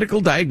for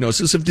clinical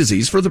diagnosis of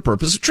disease for the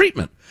purpose of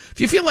treatment. If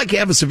you feel like you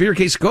have a severe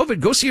case of COVID,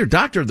 go see your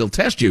doctor. They'll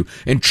test you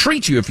and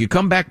treat you if you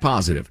come back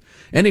positive.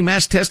 Ending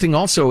mass testing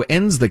also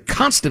ends the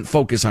constant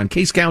focus on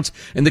case counts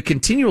and the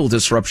continual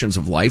disruptions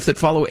of life that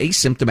follow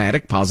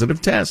asymptomatic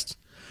positive tests.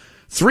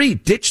 3,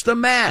 ditch the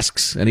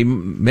masks. And he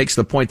makes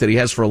the point that he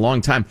has for a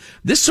long time.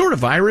 This sort of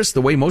virus,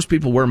 the way most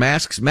people wear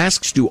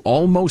masks do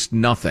almost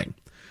nothing.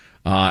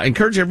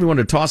 Encourage everyone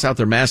to toss out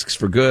their masks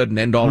for good and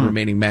end all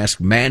remaining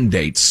mask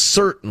mandates,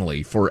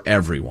 certainly for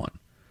everyone.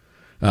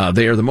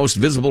 They are the most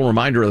visible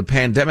reminder of the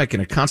pandemic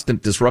and a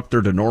constant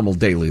disruptor to normal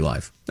daily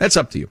life. That's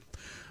up to you.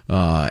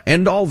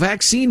 End all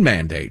vaccine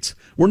mandates.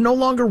 We're no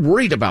longer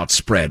worried about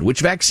spread, which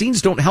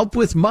vaccines don't help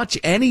with much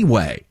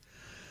anyway.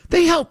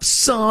 They help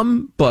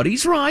some, but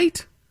he's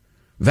right.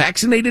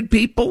 Vaccinated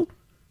people,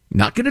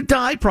 not going to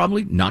die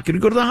probably, not going to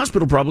go to the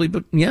hospital probably,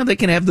 but yeah, they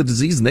can have the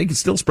disease and they can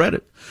still spread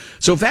it.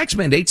 So vax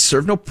mandates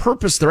serve no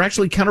purpose. They're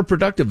actually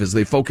counterproductive as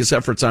they focus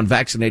efforts on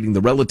vaccinating the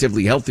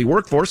relatively healthy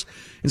workforce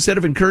instead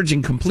of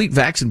encouraging complete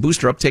vax and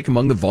booster uptake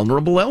among the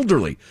vulnerable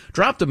elderly.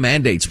 Drop the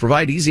mandates,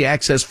 provide easy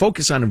access,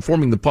 focus on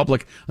informing the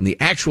public on the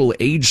actual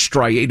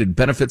age-striated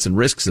benefits and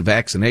risks of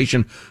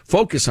vaccination,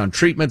 focus on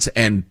treatments,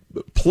 and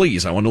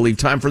please, I want to leave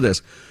time for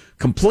this,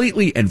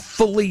 completely and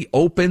fully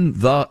open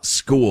the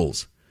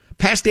schools.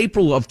 Past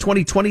April of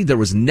 2020, there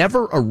was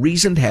never a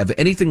reason to have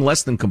anything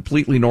less than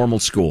completely normal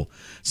school.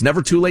 It's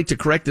never too late to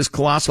correct this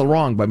colossal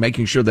wrong by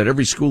making sure that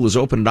every school is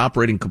open and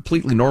operating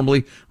completely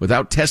normally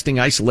without testing,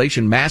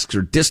 isolation, masks,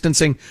 or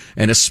distancing,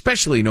 and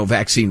especially no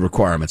vaccine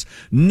requirements.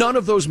 None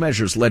of those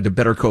measures led to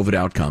better COVID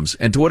outcomes.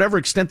 And to whatever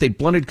extent they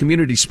blunted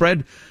community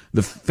spread,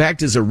 the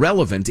fact is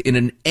irrelevant in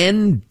an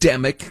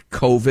endemic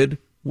COVID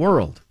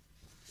world.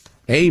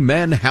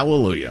 Amen.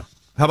 Hallelujah.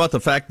 How about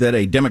the fact that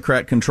a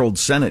Democrat-controlled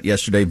Senate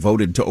yesterday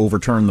voted to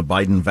overturn the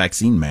Biden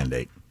vaccine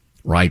mandate?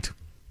 Right.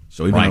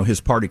 So even though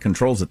his party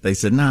controls it, they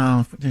said,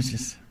 no, it's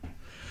just,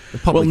 the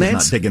public is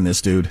not digging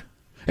this, dude.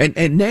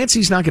 And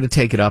Nancy's not going to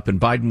take it up, and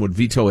Biden would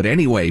veto it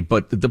anyway.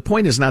 But the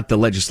point is not the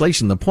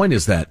legislation. The point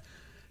is that,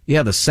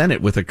 yeah, the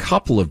Senate, with a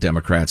couple of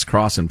Democrats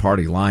crossing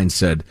party lines,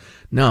 said,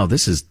 no,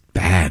 this is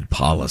bad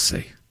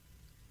policy.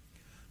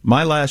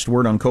 My last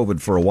word on COVID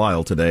for a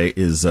while today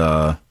is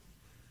the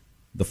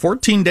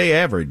 14-day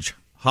average.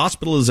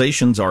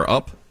 Hospitalizations are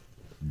up.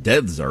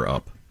 Deaths are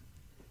up.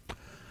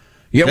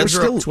 Yeah, deaths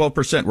are up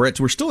 12%.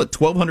 We're still at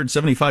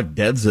 1,275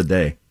 deaths a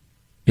day.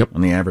 Yep.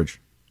 On the average.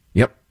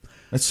 Yep.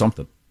 That's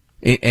something.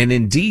 And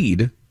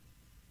indeed,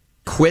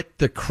 quit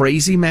the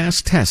crazy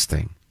mass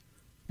testing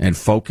and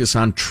focus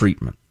on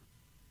treatment.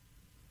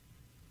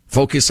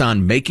 Focus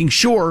on making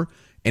sure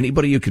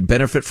anybody who could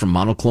benefit from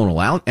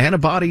monoclonal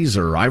antibodies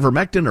or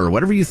ivermectin or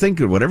whatever you think,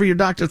 or whatever your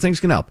doctor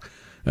thinks can help.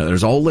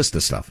 There's a whole list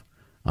of stuff.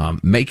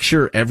 Make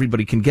sure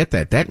everybody can get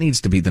that. That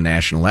needs to be the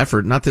national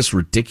effort, not this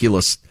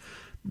ridiculous.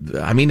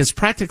 I mean, it's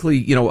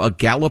practically, a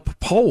Gallup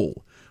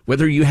poll,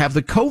 whether you have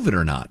the COVID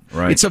or not.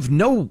 Right. It's of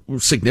no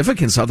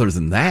significance other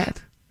than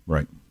that.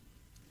 Right.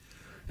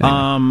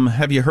 Anyway.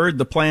 Have you heard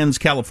the plans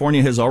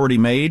California has already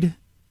made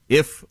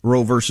if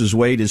Roe versus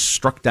Wade is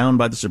struck down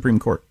by the Supreme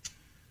Court?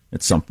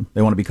 It's something.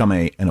 They want to become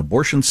an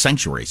abortion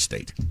sanctuary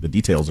state. The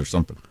details are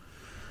something.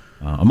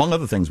 Among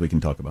other things we can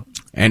talk about.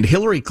 And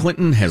Hillary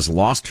Clinton has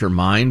lost her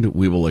mind.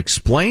 We will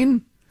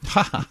explain.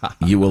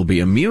 You will be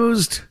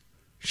amused.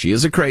 She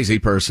is a crazy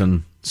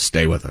person.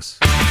 Stay with us.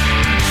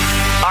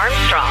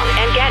 Armstrong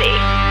and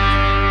Getty.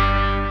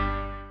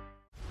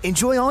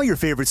 Enjoy all your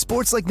favorite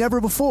sports like never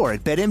before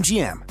at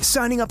BetMGM.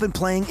 Signing up and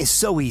playing is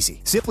so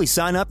easy. Simply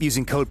sign up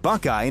using code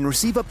Buckeye and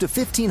receive up to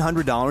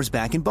 $1,500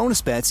 back in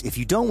bonus bets if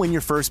you don't win your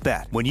first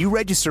bet. When you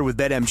register with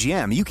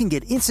BetMGM, you can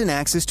get instant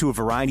access to a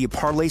variety of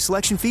parlay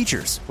selection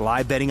features,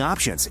 live betting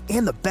options,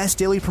 and the best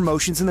daily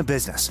promotions in the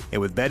business.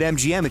 And with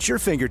BetMGM at your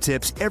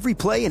fingertips, every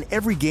play and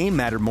every game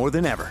matter more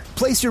than ever.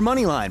 Place your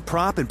moneyline,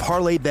 prop, and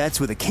parlay bets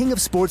with the king of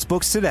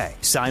sportsbooks today.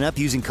 Sign up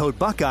using code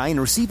Buckeye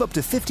and receive up to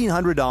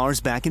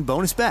 $1,500 back in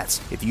bonus bets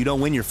if you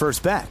don't win your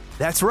first bet.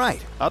 That's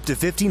right, up to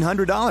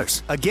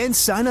 $1,500. Again,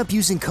 sign up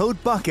using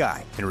code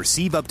Buckeye and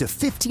receive up to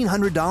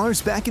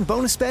 $1,500 back in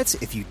bonus bets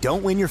if you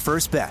don't win your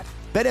first bet.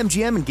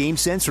 BetMGM and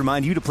GameSense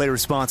remind you to play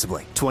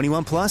responsibly.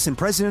 21 plus and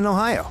present in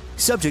Ohio.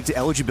 Subject to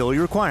eligibility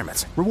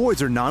requirements.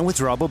 Rewards are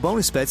non-withdrawable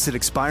bonus bets that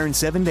expire in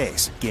 7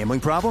 days. Gambling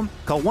problem?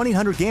 Call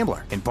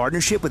 1-800-GAMBLER in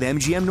partnership with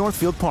MGM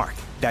Northfield Park.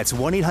 That's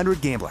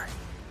 1-800-GAMBLER.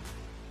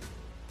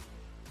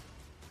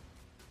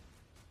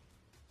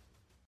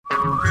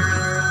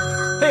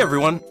 Hey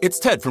everyone, it's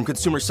Ted from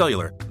Consumer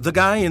Cellular, the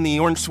guy in the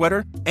orange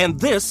sweater, and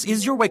this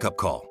is your wake-up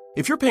call.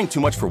 If you're paying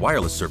too much for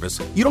wireless service,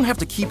 you don't have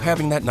to keep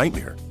having that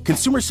nightmare.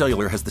 Consumer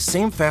Cellular has the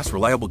same fast,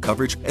 reliable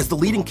coverage as the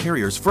leading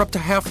carriers for up to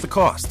half the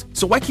cost.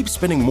 So why keep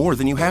spending more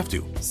than you have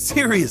to?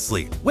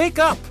 Seriously, wake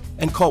up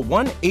and call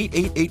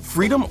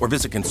 1-888-FREEDOM or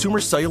visit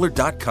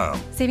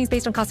consumercellular.com. Savings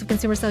based on cost of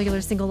Consumer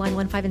Cellular single line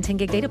 1, 5, and 10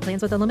 gig data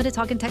plans with unlimited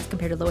talk and text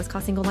compared to lowest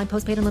cost single line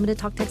postpaid unlimited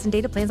talk, text, and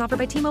data plans offered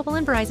by T-Mobile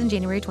and Verizon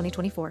January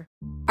 2024.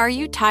 Are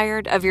you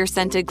tired of your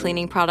scented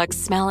cleaning products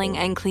smelling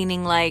and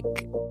cleaning like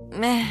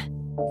meh?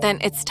 Then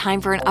it's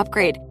time for an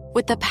upgrade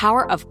with the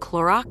power of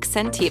Clorox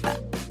Scentiva.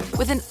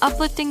 With an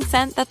uplifting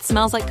scent that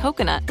smells like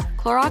coconut,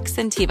 Clorox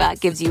Scentiva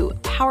gives you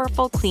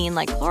powerful clean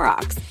like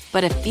Clorox,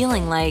 but a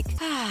feeling like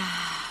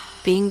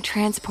being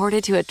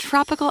transported to a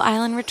tropical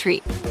island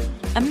retreat.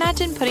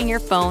 Imagine putting your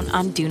phone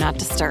on Do Not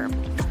Disturb,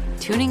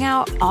 tuning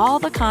out all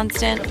the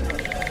constant,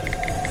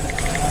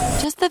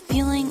 just the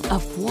feeling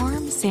of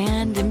warm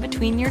sand in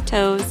between your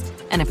toes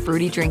and a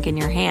fruity drink in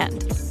your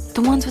hand.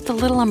 The ones with the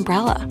little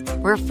umbrella.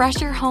 Refresh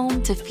your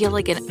home to feel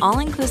like an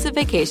all-inclusive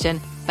vacation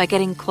by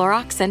getting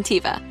Clorox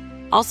Scentiva.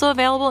 Also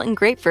available in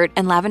grapefruit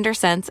and lavender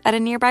scents at a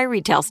nearby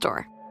retail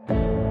store.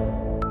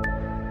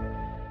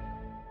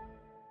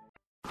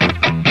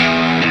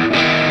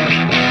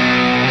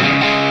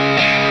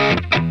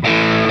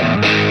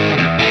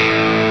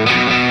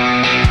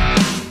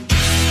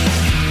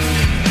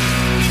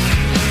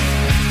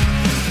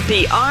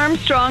 The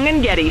Armstrong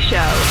and Getty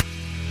Show.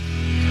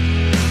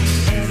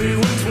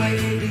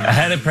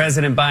 Ahead of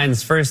President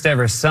Biden's first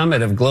ever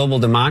summit of global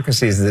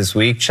democracies this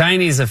week,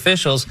 Chinese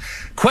officials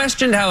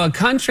questioned how a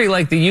country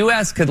like the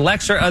U.S. could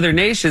lecture other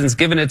nations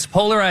given its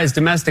polarized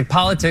domestic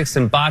politics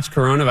and botched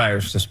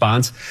coronavirus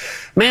response.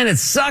 Man, it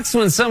sucks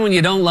when someone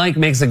you don't like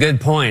makes a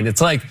good point. It's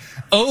like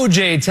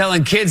OJ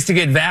telling kids to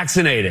get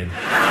vaccinated.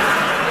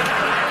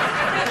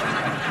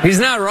 He's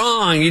not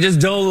wrong. You just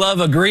don't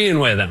love agreeing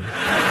with him.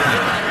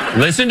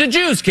 Listen to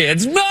Jews,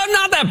 kids. No,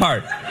 not that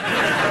part.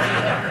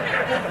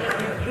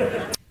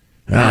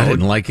 I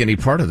didn't like any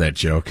part of that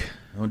joke.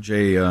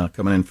 OJ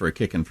coming in for a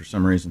kicking for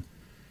some reason.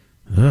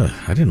 I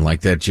didn't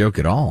like that joke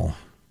at all.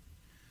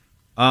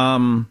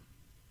 Next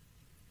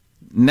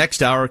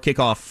hour,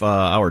 kickoff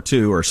hour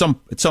 2, or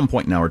at some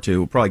point in hour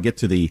 2, we'll probably get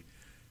to the...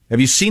 Have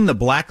you seen the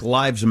Black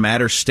Lives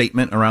Matter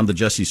statement around the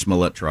Jussie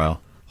Smollett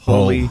trial?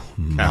 Holy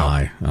cow.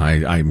 My.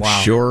 I'm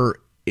sure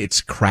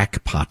it's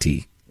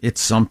crackpotty. It's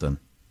something.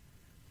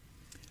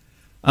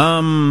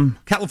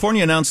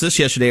 California announced this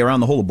yesterday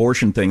around the whole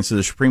abortion thing. So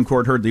the Supreme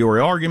Court heard the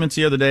oral arguments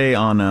the other day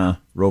on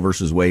Roe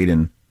versus Wade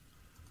and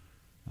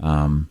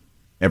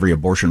every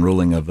abortion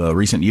ruling of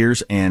recent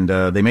years, and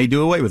they may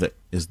do away with it,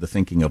 is the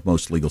thinking of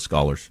most legal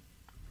scholars.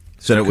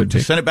 Send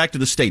it back to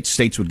the states.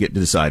 States would get to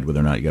decide whether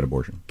or not you got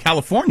abortion.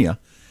 California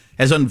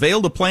has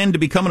unveiled a plan to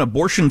become an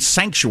abortion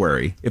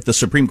sanctuary if the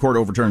Supreme Court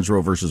overturns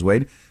Roe versus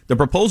Wade. The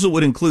proposal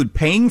would include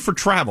paying for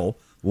travel,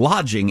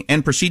 lodging,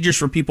 and procedures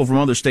for people from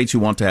other states who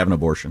want to have an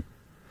abortion.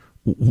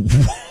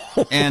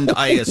 And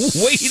I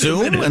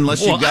assume,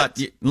 unless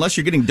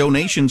you're getting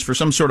donations for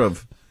some sort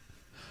of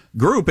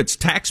group, it's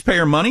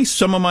taxpayer money.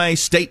 Some of my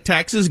state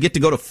taxes get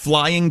to go to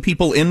flying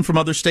people in from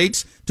other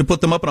states to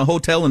put them up in a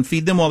hotel and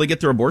feed them while they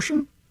get their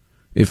abortion.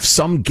 If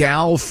some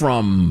gal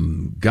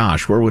from,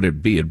 where would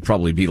it be? It'd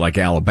probably be like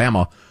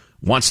Alabama,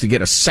 wants to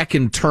get a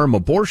second-term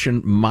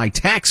abortion, my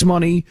tax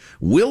money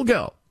will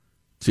go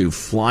to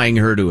flying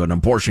her to an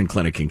abortion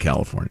clinic in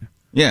California.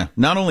 Yeah,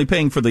 not only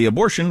paying for the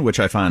abortion, which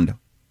I find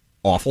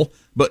awful,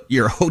 but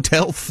your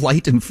hotel,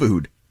 flight, and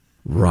food.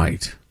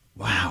 Right.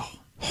 Wow.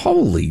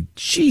 Holy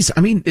jeez.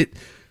 I mean,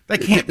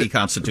 that can't be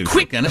constitutional.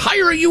 Quick,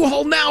 hire a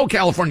U-Haul now,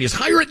 Californians.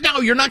 Hire it now.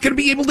 You're not going to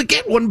be able to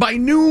get one by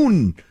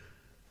noon.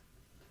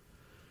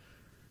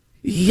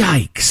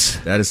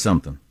 Yikes. That is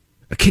something.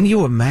 Can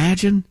you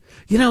imagine?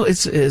 You know,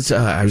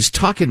 I was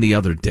talking the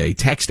other day,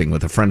 texting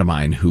with a friend of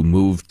mine who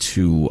moved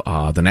to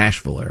the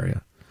Nashville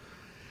area.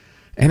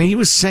 And he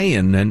was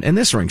saying, and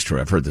this rings true,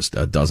 I've heard this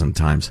a dozen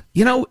times,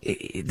 you know,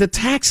 the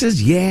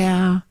taxes,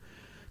 yeah.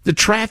 The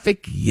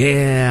traffic,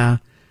 yeah.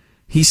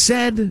 He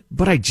said,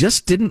 but I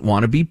just didn't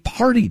want to be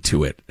party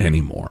to it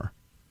anymore.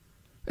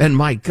 And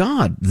my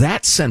God,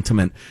 that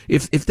sentiment,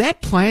 if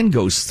that plan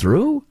goes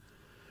through,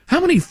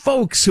 how many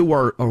folks who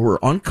are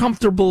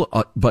uncomfortable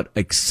but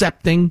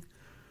accepting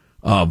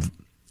of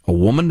a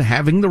woman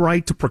having the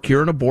right to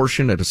procure an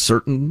abortion at a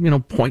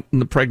certain, point in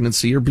the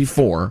pregnancy or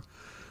before,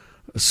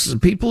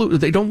 people who,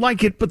 they don't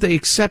like it, but they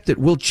accept it,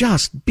 will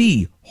just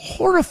be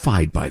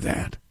horrified by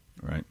that.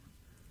 Right.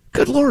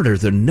 Good Lord, are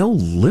there no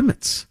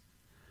limits?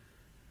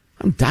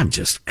 I'm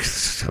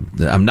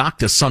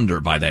knocked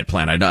asunder by that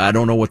plan. I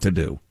don't know what to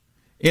do.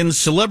 In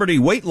celebrity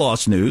weight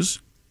loss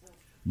news,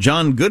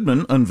 John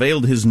Goodman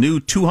unveiled his new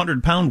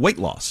 200-pound weight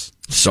loss.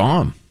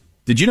 Saw him.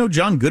 Did you know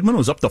John Goodman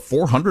was up to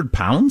 400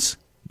 pounds?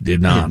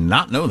 Did not. Did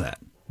not know that.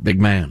 Big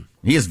man.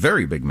 He is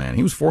very big man.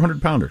 He was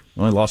 400-pounder.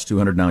 Only lost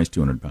 200, now he's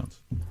 200 pounds.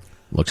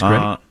 Looks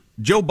great.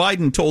 Joe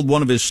Biden told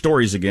one of his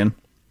stories again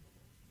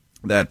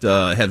that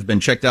has been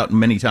checked out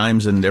many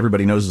times and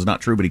everybody knows is not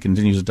true, but he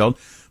continues to tell it.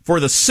 For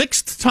the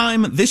 6th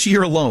time this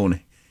year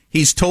alone,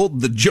 he's told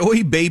the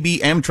Joey Baby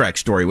Amtrak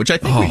story, which I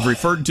think we've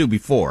referred to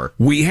before.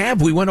 We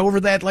have. We went over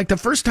that like the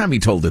first time he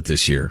told it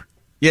this year.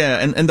 Yeah,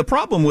 and the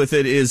problem with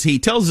it is he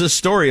tells this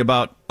story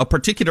about a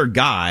particular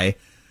guy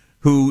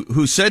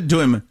who said to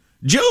him,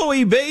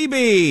 Joey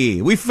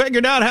Baby, we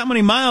figured out how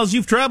many miles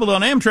you've traveled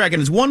on Amtrak,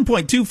 and it's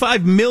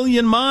 1.25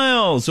 million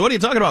miles. So what are you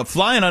talking about,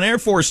 flying on Air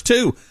Force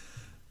Two?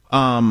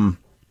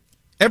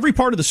 Every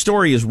part of the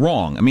story is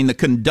wrong. I mean, the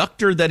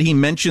conductor that he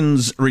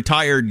mentions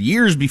retired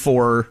years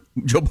before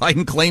Joe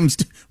Biden claims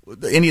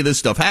any of this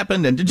stuff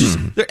happened, and just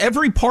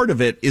every part of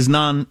it is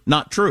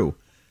not true.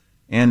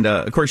 And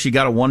of course, you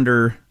got to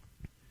wonder: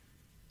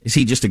 is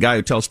he just a guy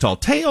who tells tall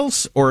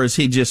tales, or is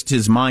he just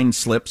his mind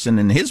slips, and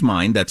in his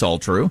mind that's all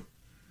true?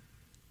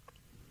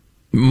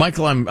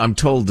 Michael, I'm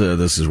told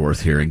this is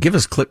worth hearing. Give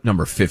us clip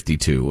number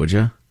 52, would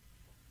you?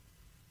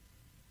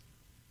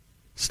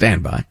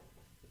 Stand by.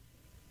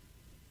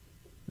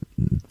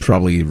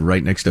 Probably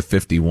right next to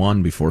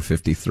 51 before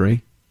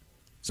 53.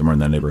 Somewhere in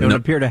that neighborhood. It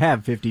don't appear to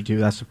have 52.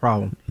 That's the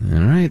problem.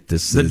 All right.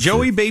 The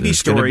Joey Baby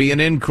story. Going to be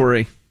an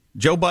inquiry.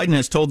 Joe Biden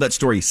has told that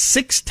story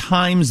 6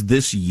 times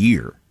this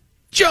year.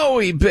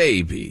 Joey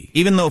Baby.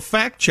 Even though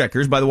fact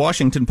checkers by the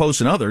Washington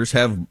Post and others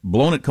have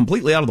blown it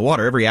completely out of the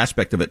water, every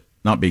aspect of it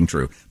not being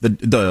true.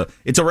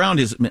 It's around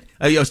his.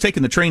 I was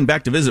taking the train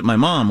back to visit my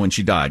mom when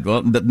she died.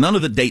 Well, none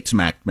of the dates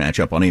match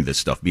up on any of this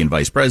stuff. Being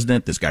vice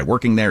president, this guy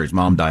working there, his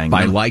mom dying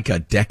by like a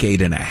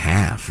decade and a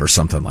half or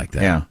something like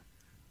that. Yeah.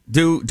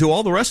 Do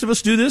all the rest of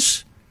us do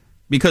this?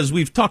 Because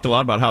we've talked a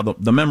lot about how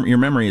your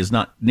memory is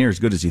not near as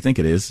good as you think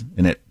it is,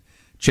 and it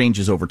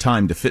changes over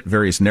time to fit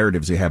various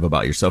narratives you have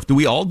about yourself. Do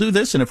we all do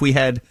this? And if we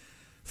had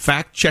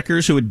fact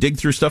checkers who would dig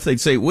through stuff,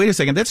 they'd say, wait a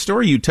second, that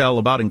story you tell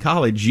about in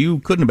college, you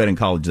couldn't have been in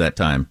college that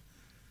time.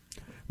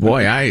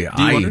 Boy,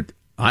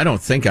 I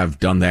don't think I've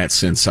done that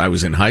since I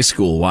was in high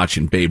school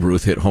watching Babe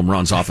Ruth hit home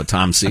runs off of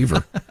Tom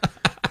Seaver.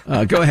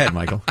 Go ahead,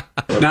 Michael.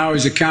 Now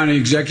he's a county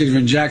executive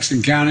in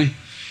Jackson County,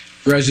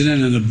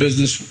 resident in the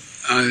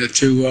business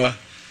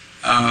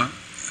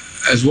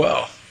as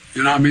well.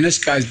 You know, I mean,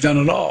 this guy's done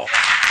it all.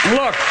 And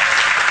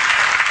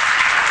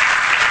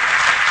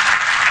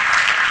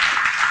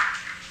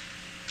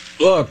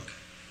look,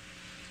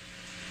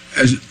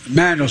 as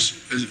man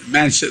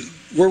said,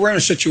 we're in a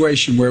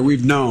situation where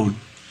we've known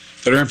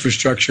that our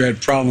infrastructure had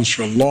problems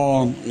for a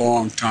long,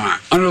 long time.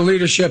 Under the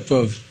leadership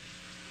of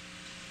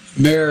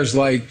mayors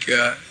like,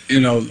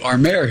 our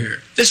mayor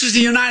here. This is the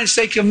United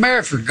States of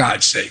America, for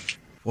God's sake.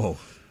 Whoa.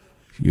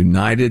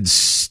 United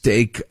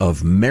Steak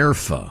of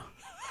Merfa.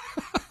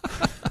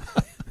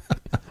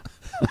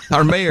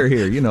 Our mayor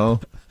here,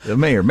 the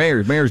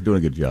mayor's doing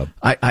a good job.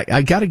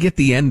 I got to get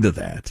the end of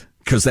that,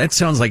 because that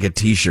sounds like a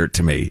T-shirt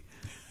to me.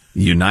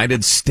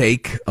 United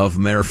Steak of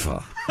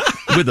Merfa.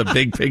 With a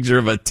big picture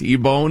of a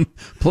T-bone.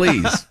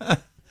 Please.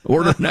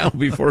 Order now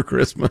before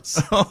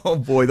Christmas. Oh,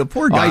 boy, the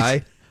poor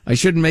guy. I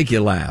shouldn't make you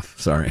laugh.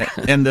 Sorry.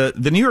 And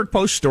the New York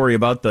Post story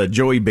about the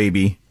Joey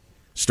Baby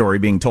story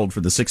being told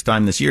for the 6th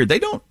time this year, they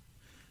don't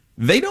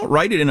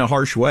write it in a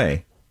harsh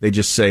way. They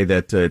just say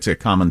that it's a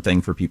common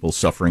thing for people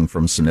suffering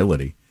from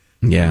senility.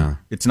 Yeah.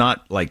 It's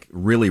not like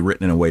really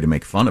written in a way to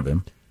make fun of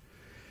him.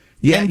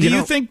 Yeah. And do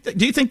you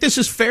think this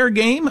is fair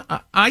game?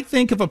 I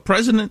think if a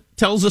president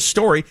tells a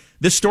story,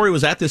 this story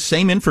was at this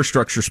same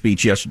infrastructure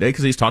speech yesterday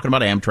because he's talking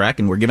about Amtrak,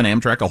 and we're giving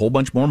Amtrak a whole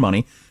bunch more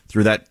money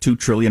through that $2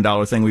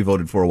 trillion thing we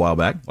voted for a while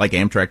back. Like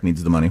Amtrak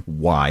needs the money.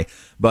 Why?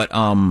 But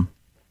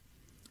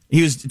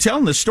he was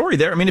telling this story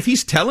there. I mean, if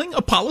he's telling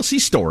a policy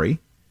story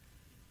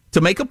to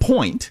make a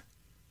point,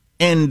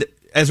 and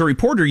as a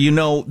reporter,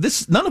 none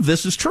of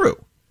this is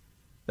true.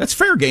 That's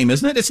fair game,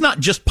 isn't it? It's not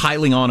just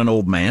piling on an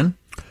old man.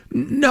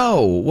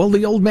 No. Well,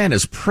 the old man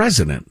is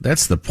president.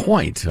 That's the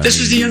point. This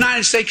is the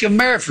United States of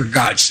America, for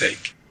God's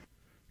sake.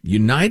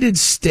 United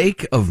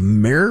States of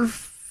America?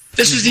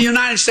 This is the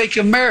United States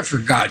of America, for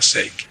God's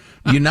sake.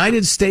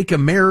 United States of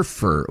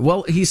America.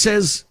 Well, he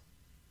says,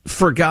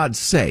 for God's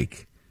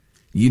sake.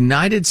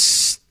 United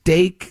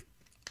States.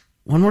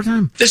 One more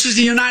time. This is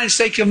the United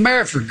States of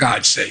America, for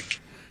God's sake.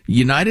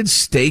 United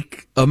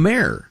States of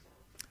America.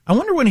 I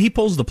wonder when he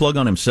pulls the plug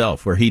on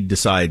himself, where he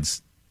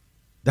decides,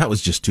 that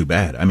was just too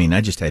bad. I mean,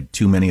 I just had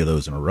too many of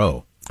those in a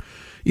row.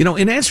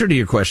 In answer to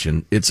your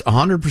question, it's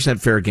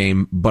 100% fair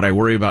game, but I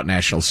worry about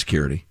national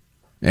security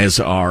as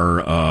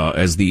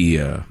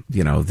the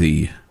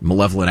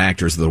malevolent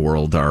actors of the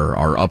world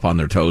are up on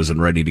their toes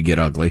and ready to get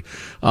ugly.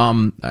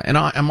 And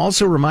I'm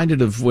also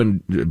reminded of when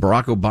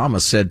Barack Obama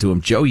said to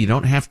him, Joe, you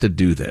don't have to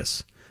do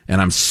this.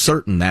 And I'm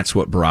certain that's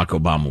what Barack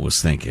Obama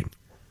was thinking.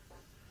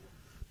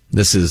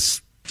 This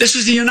is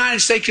the United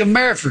States of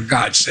America, for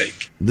God's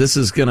sake. This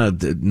is going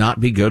to not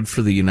be good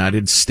for the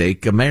United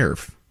States of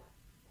America.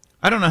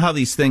 I don't know how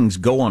these things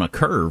go on a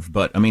curve,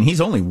 but, I mean, he's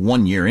only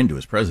 1 year into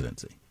his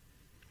presidency.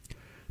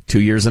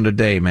 2 years and a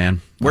day,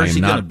 man. Where's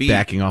he going to be?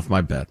 Backing off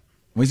my bet.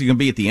 Where's he going to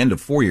be at the end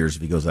of 4 years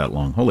if he goes that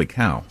long? Holy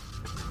cow.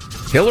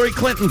 Hillary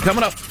Clinton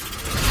coming up.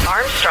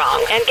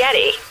 Armstrong and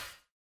Getty.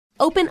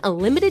 Open a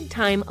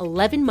limited-time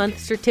 11-month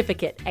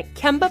certificate at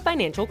Kemba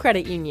Financial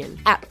Credit Union.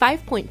 At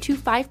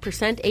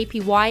 5.25%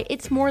 APY,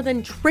 it's more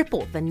than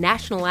triple the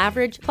national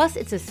average, plus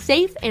it's a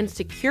safe and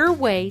secure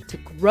way to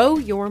grow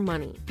your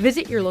money.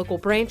 Visit your local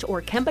branch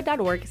or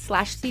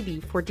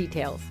kemba.org/cb for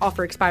details.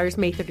 Offer expires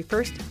May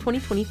 31st,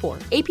 2024.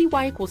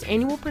 APY equals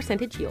annual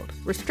percentage yield.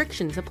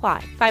 Restrictions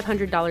apply.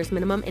 $500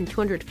 minimum and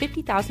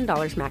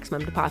 $250,000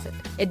 maximum deposit.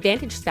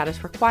 Advantage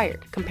status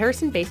required.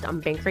 Comparison based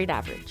on bank rate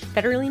average.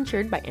 Federally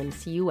insured by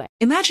NCUA.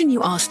 Imagine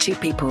you ask two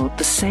people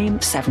the same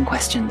 7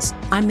 questions.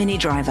 I'm Minnie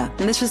Driver,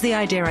 and this was the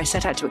idea I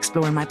set out to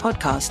explore in my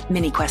podcast,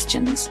 Mini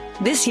Questions.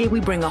 This year, we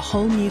bring a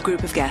whole new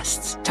group of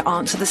guests to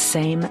answer the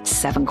same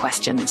 7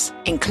 questions,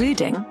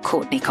 including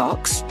Courtney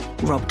Cox,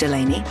 Rob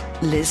Delaney,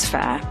 Liz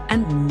Phair,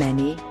 and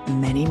many,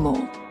 many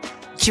more.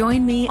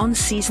 Join me on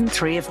Season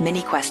 3 of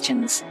Mini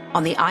Questions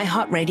on the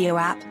iHeartRadio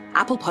app,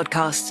 Apple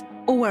Podcasts,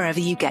 or wherever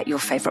you get your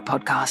favorite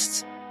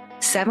podcasts.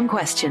 7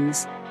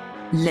 questions,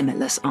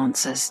 limitless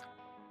answers.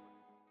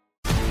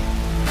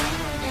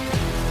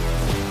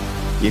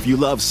 If you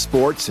love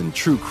sports and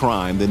true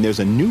crime, then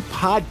there's a new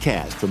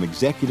podcast from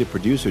executive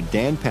producer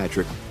Dan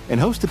Patrick and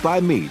hosted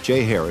by me,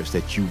 Jay Harris,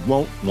 that you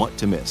won't want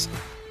to miss.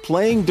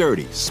 Playing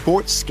Dirty: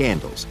 Sports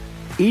Scandals.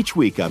 Each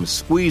week, I'm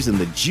squeezing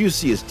the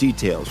juiciest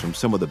details from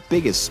some of the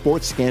biggest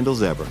sports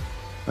scandals ever.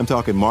 I'm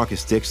talking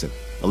Marcus Dixon,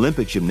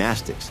 Olympic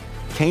gymnastics,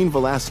 Cain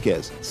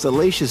Velasquez,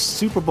 salacious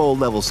Super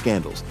Bowl-level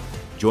scandals.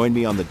 Join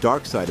me on the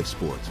dark side of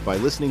sports by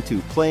listening to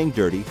Playing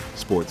Dirty: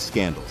 Sports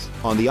Scandals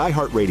on the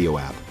iHeartRadio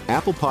app,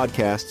 Apple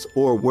Podcasts,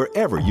 or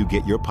wherever you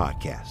get your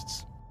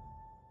podcasts.